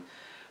stupid, and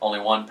only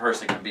one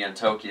person can be in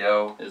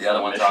Tokyo. Is the other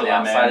the one's on the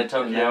Michelin outside Man of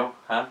Tokyo.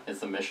 Huh? Is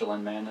the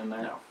Michelin Man in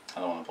there? No. I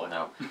don't want to play.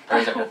 No.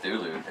 There's a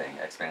Cthulhu thing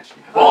expansion.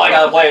 You can Well, I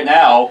gotta play it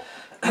now.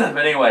 But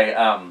anyway,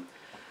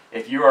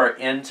 if you are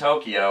in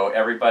Tokyo,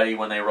 everybody,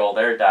 when they roll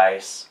their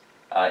dice,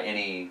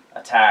 any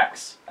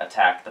attacks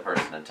attack the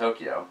person in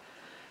Tokyo.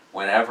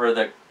 Whenever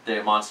the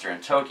monster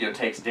in Tokyo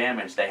takes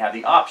damage, they have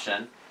the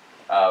option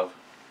of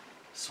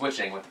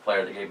switching with the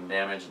player that gave them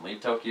damage and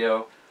leave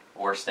Tokyo,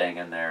 or staying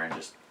in there and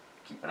just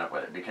keeping up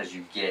with it, because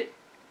you get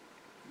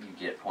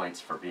points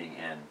for being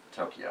in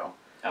Tokyo.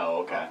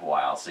 Oh, okay. For a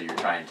while, so you're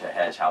trying to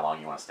hedge how long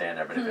you want to stay in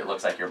there. But if it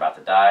looks like you're about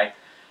to die,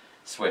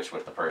 switch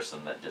with the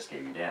person that just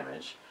gave you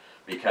damage.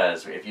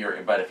 Because if you're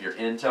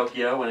in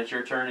Tokyo when it's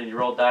your turn and you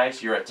roll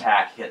dice, your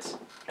attack hits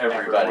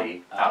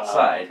everybody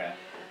outside. Okay.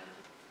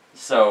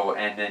 So,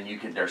 and then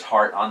there's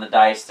heart on the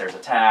dice, there's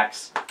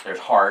attacks, there's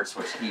hearts,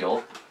 which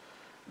heal.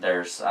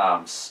 There's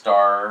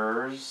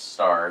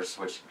stars,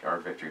 which are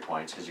victory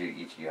points, because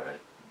you have a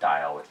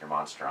dial with your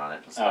monster on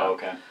it and stuff. Oh,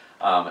 okay.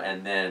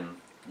 And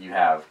then you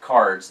have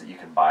cards that you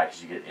can buy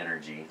because you get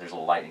energy. There's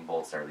little lightning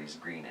bolts. There are these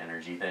green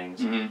energy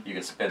things. Mm-hmm. You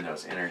can spend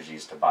those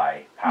energies to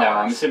buy powers. No,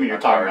 I'm assuming you're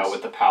talking about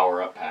with the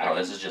power-up pack. No,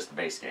 this is just the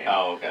base game.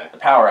 Oh, okay. The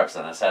power-up's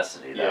a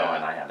necessity, though, Yeah.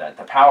 and I have that.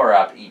 The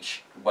power-up,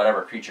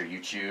 whatever creature you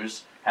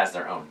choose has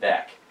their own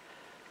deck.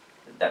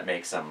 That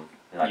makes them,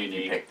 like, if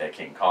unique. you pick the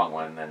King Kong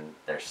one, then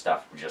there's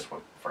stuff just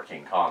for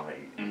King Kong that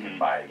you can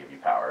buy to give you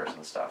powers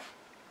and stuff.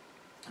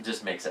 It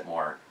just makes it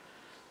more,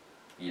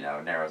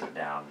 narrows it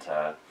down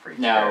for each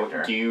character.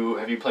 Now,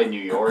 have you played New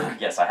York?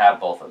 Yes, I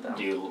have both of them.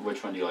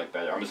 Which one do you like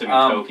better? I'm assuming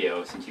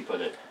Tokyo, since you put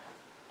it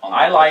on the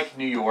I list. like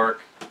New York.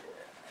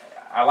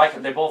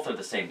 They both are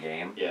the same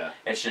game. Yeah.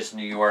 It's just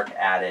New York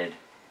added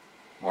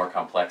more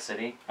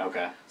complexity.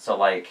 Okay. So,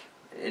 like,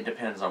 it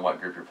depends on what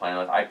group you're playing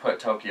with. I put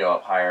Tokyo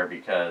up higher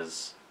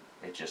because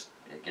it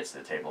gets to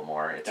the table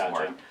more. It's Gotcha.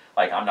 more,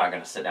 like, I'm not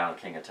going to sit down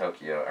with King of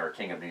Tokyo or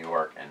King of New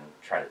York and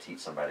try to teach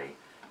somebody.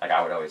 Like,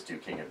 I would always do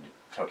King of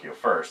Tokyo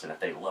first, and if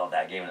they love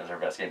that game and it's their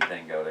best game,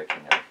 then go to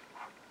King of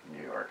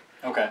New York.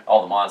 Okay.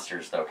 All the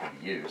monsters, though, can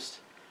be used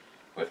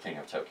with King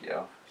of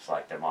Tokyo. It's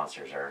like the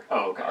monsters are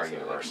So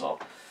universal.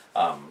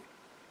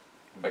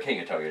 But King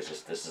of Tokyo is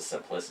just, this is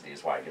simplicity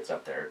is why it gets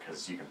up there,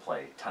 because you can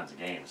play tons of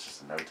games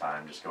just in no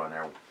time. Just go in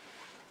there,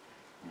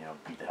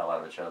 beat the hell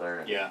out of each other,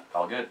 and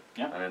all good.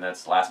 Yeah. I mean,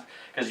 that's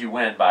because you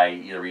win by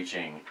either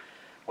reaching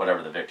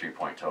whatever the victory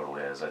point total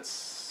is.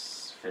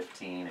 It's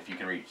 15. If you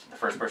can reach, the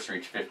first person to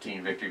reach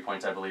 15 victory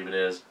points, I believe it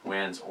is,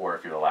 wins, or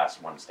if you're the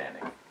last one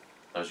standing.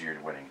 Those are your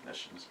winning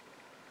conditions.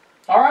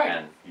 All right.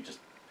 And it's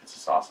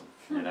just awesome,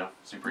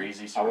 super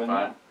easy, I super wouldn't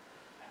fun. know.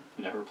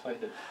 Never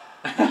played it.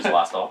 You just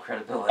lost all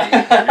credibility.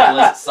 Your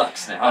list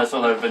sucks now. That's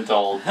what I've been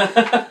told.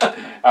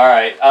 All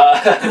right.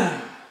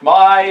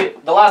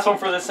 The last one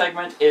for this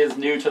segment is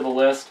new to the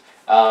list,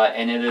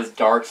 and it is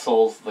Dark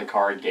Souls, the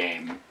card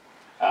game.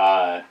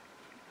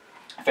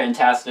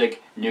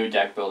 Fantastic new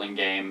deck building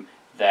game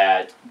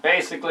that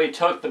basically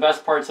took the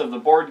best parts of the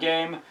board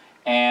game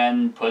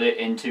and put it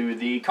into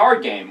the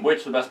card game,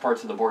 which the best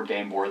parts of the board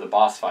game were the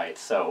boss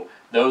fights. So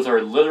those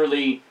are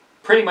literally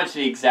pretty much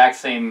the exact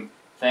same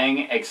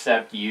thing,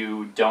 except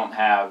you don't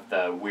have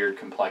the weird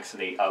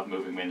complexity of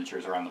moving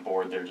miniatures around the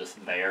board. They're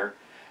just there,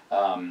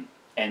 but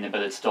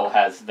it still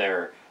has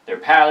their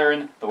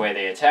pattern, the way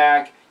they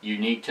attack,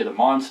 unique to the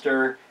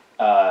monster,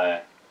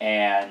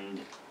 and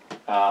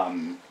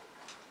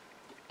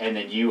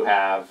then you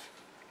have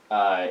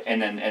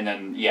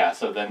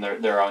so then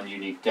their own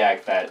unique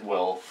deck that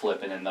will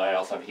flip, and then they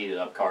also have heated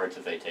up cards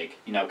if they take,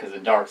 because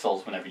in Dark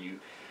Souls,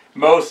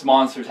 most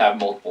monsters have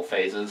multiple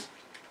phases.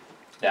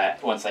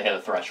 That once they hit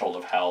a threshold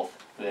of health,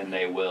 then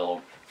they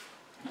will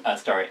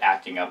start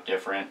acting up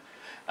different.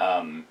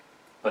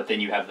 But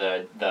then you have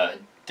the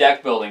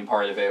deck building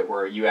part of it,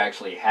 where you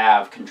actually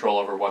have control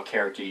over what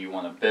character you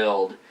want to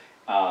build.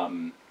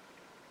 And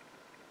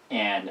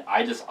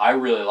I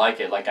really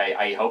like it. Like,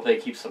 I hope they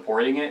keep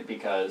supporting it,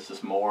 because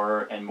just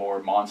more and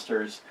more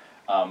monsters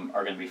are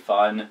going to be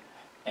fun,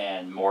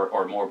 and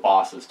more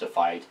bosses to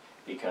fight.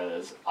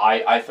 Because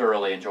I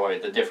thoroughly enjoy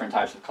the different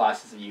types of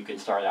classes that you can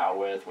start out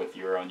with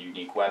your own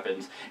unique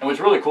weapons. And what's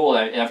really cool,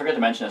 and I forgot to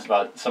mention this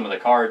about some of the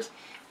cards,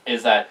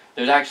 is that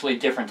there's actually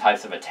different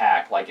types of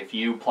attack. Like, if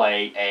you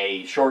play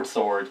a short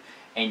sword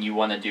and you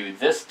want to do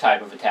this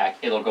type of attack,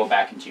 it'll go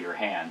back into your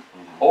hand.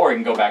 Mm-hmm. Or it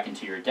can go back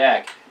into your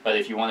deck, but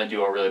if you want to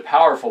do a really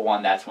powerful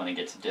one, that's when it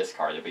gets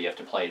discarded. But you have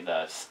to play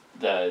the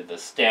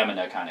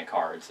stamina kind of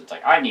cards. It's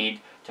like, I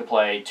need to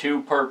play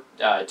two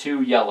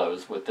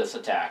yellows with this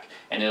attack,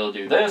 and it'll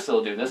do this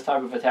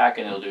type of attack,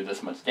 and it'll do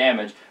this much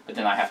damage, but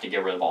then I have to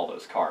get rid of all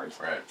those cards.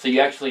 Right. So you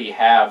actually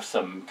have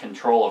some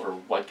control over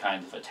what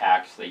kinds of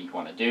attacks that you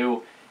want to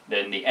do.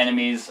 Then the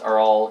enemies are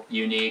all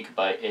unique,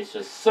 but it's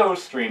just so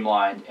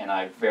streamlined, and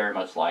I very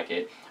much like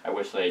it. I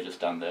wish they had just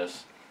done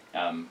this,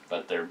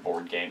 but their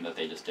board game that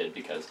they just did,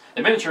 because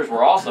the miniatures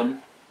were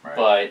awesome, right,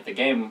 but the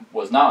game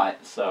was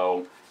not.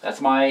 So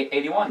that's my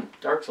 81,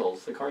 Dark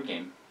Souls, the card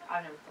game.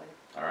 I never played it.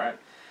 All right.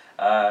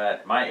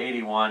 My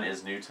 81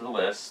 is new to the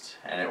list,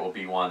 and it will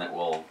be one that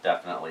will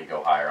definitely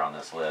go higher on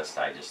this list.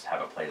 I just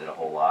haven't played it a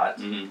whole lot,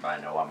 but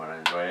I know I'm going to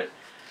enjoy it.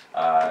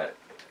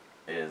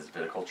 Is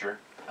Viticulture.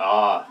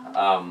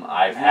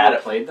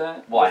 I've played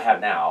that? Well, I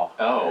have now.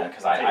 Oh,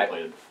 because I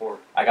played it before.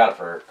 I got it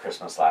for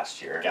Christmas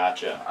last year.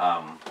 Gotcha.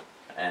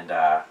 And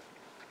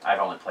I've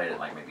only played it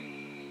like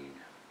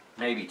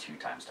maybe 2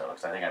 times total,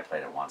 because I think I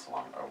played it once a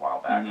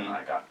while back, and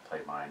I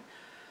played mine.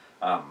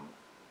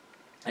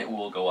 It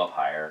will go up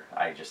higher.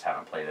 I just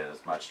haven't played it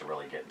as much to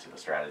really get into the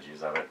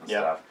strategies of it and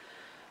stuff.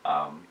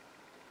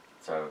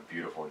 It's a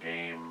beautiful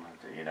game.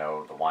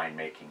 The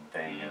winemaking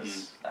thing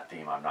is a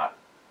theme I'm not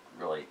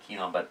really keen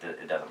on, but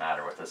it doesn't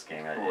matter with this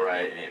game.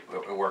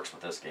 It works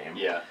with this game.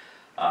 Yeah.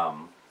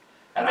 And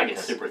I think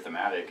it's super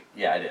thematic.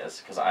 Yeah, it is,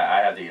 because I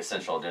have the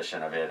Essential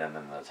Edition of it, and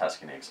then the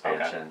Tuscany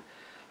expansion. Okay.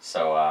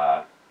 So,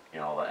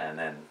 and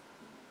then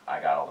I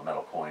got all the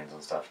metal coins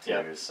and stuff too.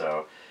 Yep.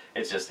 So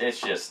it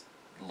just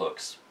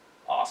looks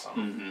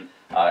awesome.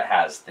 It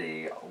has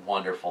the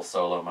wonderful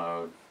solo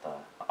mode, the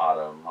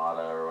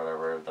Automata or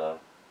whatever, the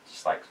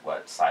just like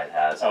what Side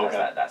has. It Okay.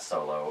 has that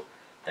solo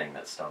thing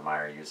that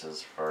Stonemaier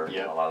uses for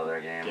Yep. a lot of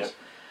their games. Yep.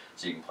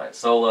 So you can play it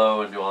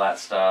solo and do all that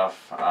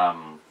stuff.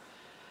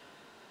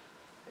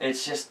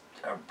 It's just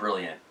a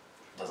brilliant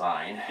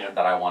design Yep.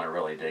 that I want to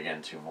really dig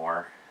into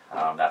more.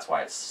 That's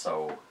why it's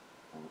so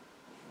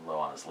low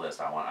on this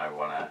list. I want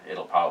to.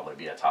 It'll probably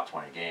be a top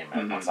 20 game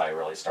once I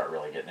really start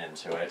getting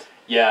into it.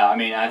 Yeah, I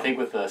mean, I think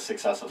with the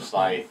success of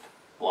Scythe,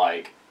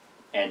 like,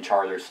 and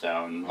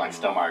Charterstone, like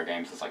Stonemaier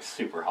games is like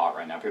super hot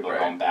right now. People are Right.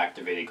 going back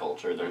to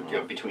viticulture. They're you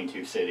know, between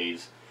two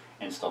cities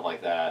and stuff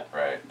like that.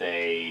 Right.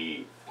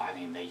 They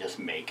just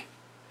make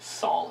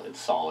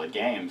solid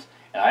games.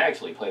 And I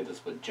actually played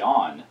this with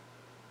John.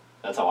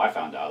 That's how I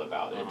found out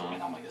about it.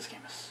 And I'm like, this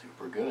game is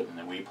super good. And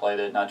then we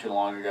played it not too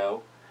long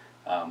ago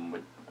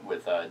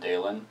with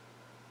Dalen.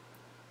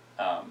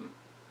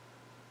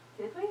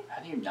 Did we?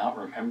 How do you not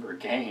remember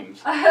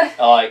games?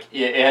 Like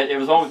it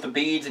was one with the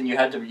beads, and you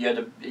had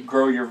to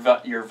grow your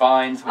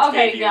vines. Which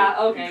Okay, gave you yeah,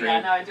 okay, green. yeah,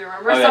 no, I do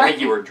remember. Oh, yeah, I Sorry.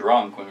 think you were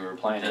drunk when we were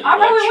playing it. You I were,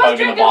 like, probably was chugging a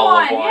drinking bottle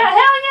wine. of wine. Yeah,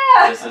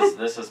 hell yeah.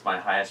 This is my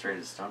highest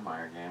rated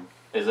Stonemaier game.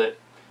 Is it?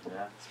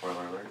 Yeah. Spoiler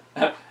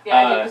alert. Yeah,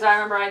 I did, because I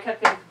remember I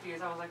kept getting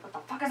confused. I was like, what the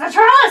fuck is a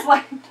Charlist?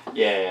 Like,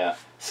 Yeah.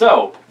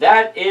 So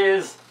that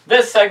is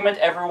this segment,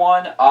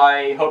 everyone.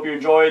 I hope you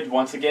enjoyed.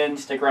 Once again,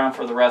 stick around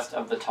for the rest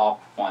of the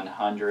top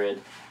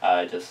 100.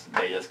 They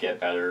just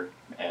get better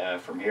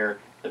from here.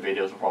 The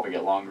videos will probably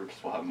get longer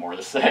because we'll have more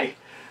to say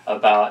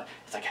about.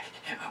 It's like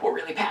we're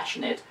really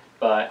passionate.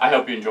 But I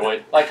hope you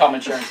enjoyed. Like,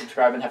 comment, share, and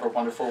subscribe, and have a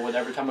wonderful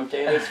whatever time of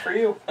day it is for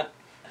you.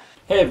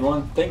 Hey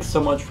everyone, thanks so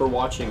much for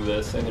watching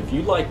this, and if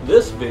you like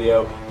this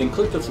video, then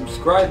click the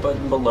subscribe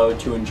button below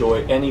to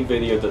enjoy any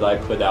video that I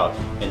put out.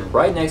 And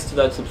right next to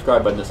that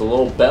subscribe button is a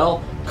little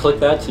bell. Click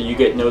that so you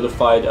get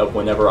notified of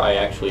whenever I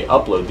actually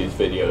upload these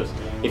videos.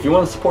 If you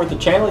want to support the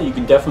channel, you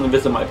can definitely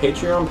visit my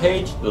Patreon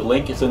page. The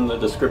link is in the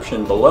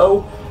description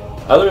below.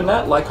 Other than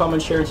that, like,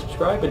 comment, share, and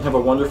subscribe, and have a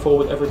wonderful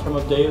whatever time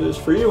of day it is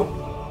for you.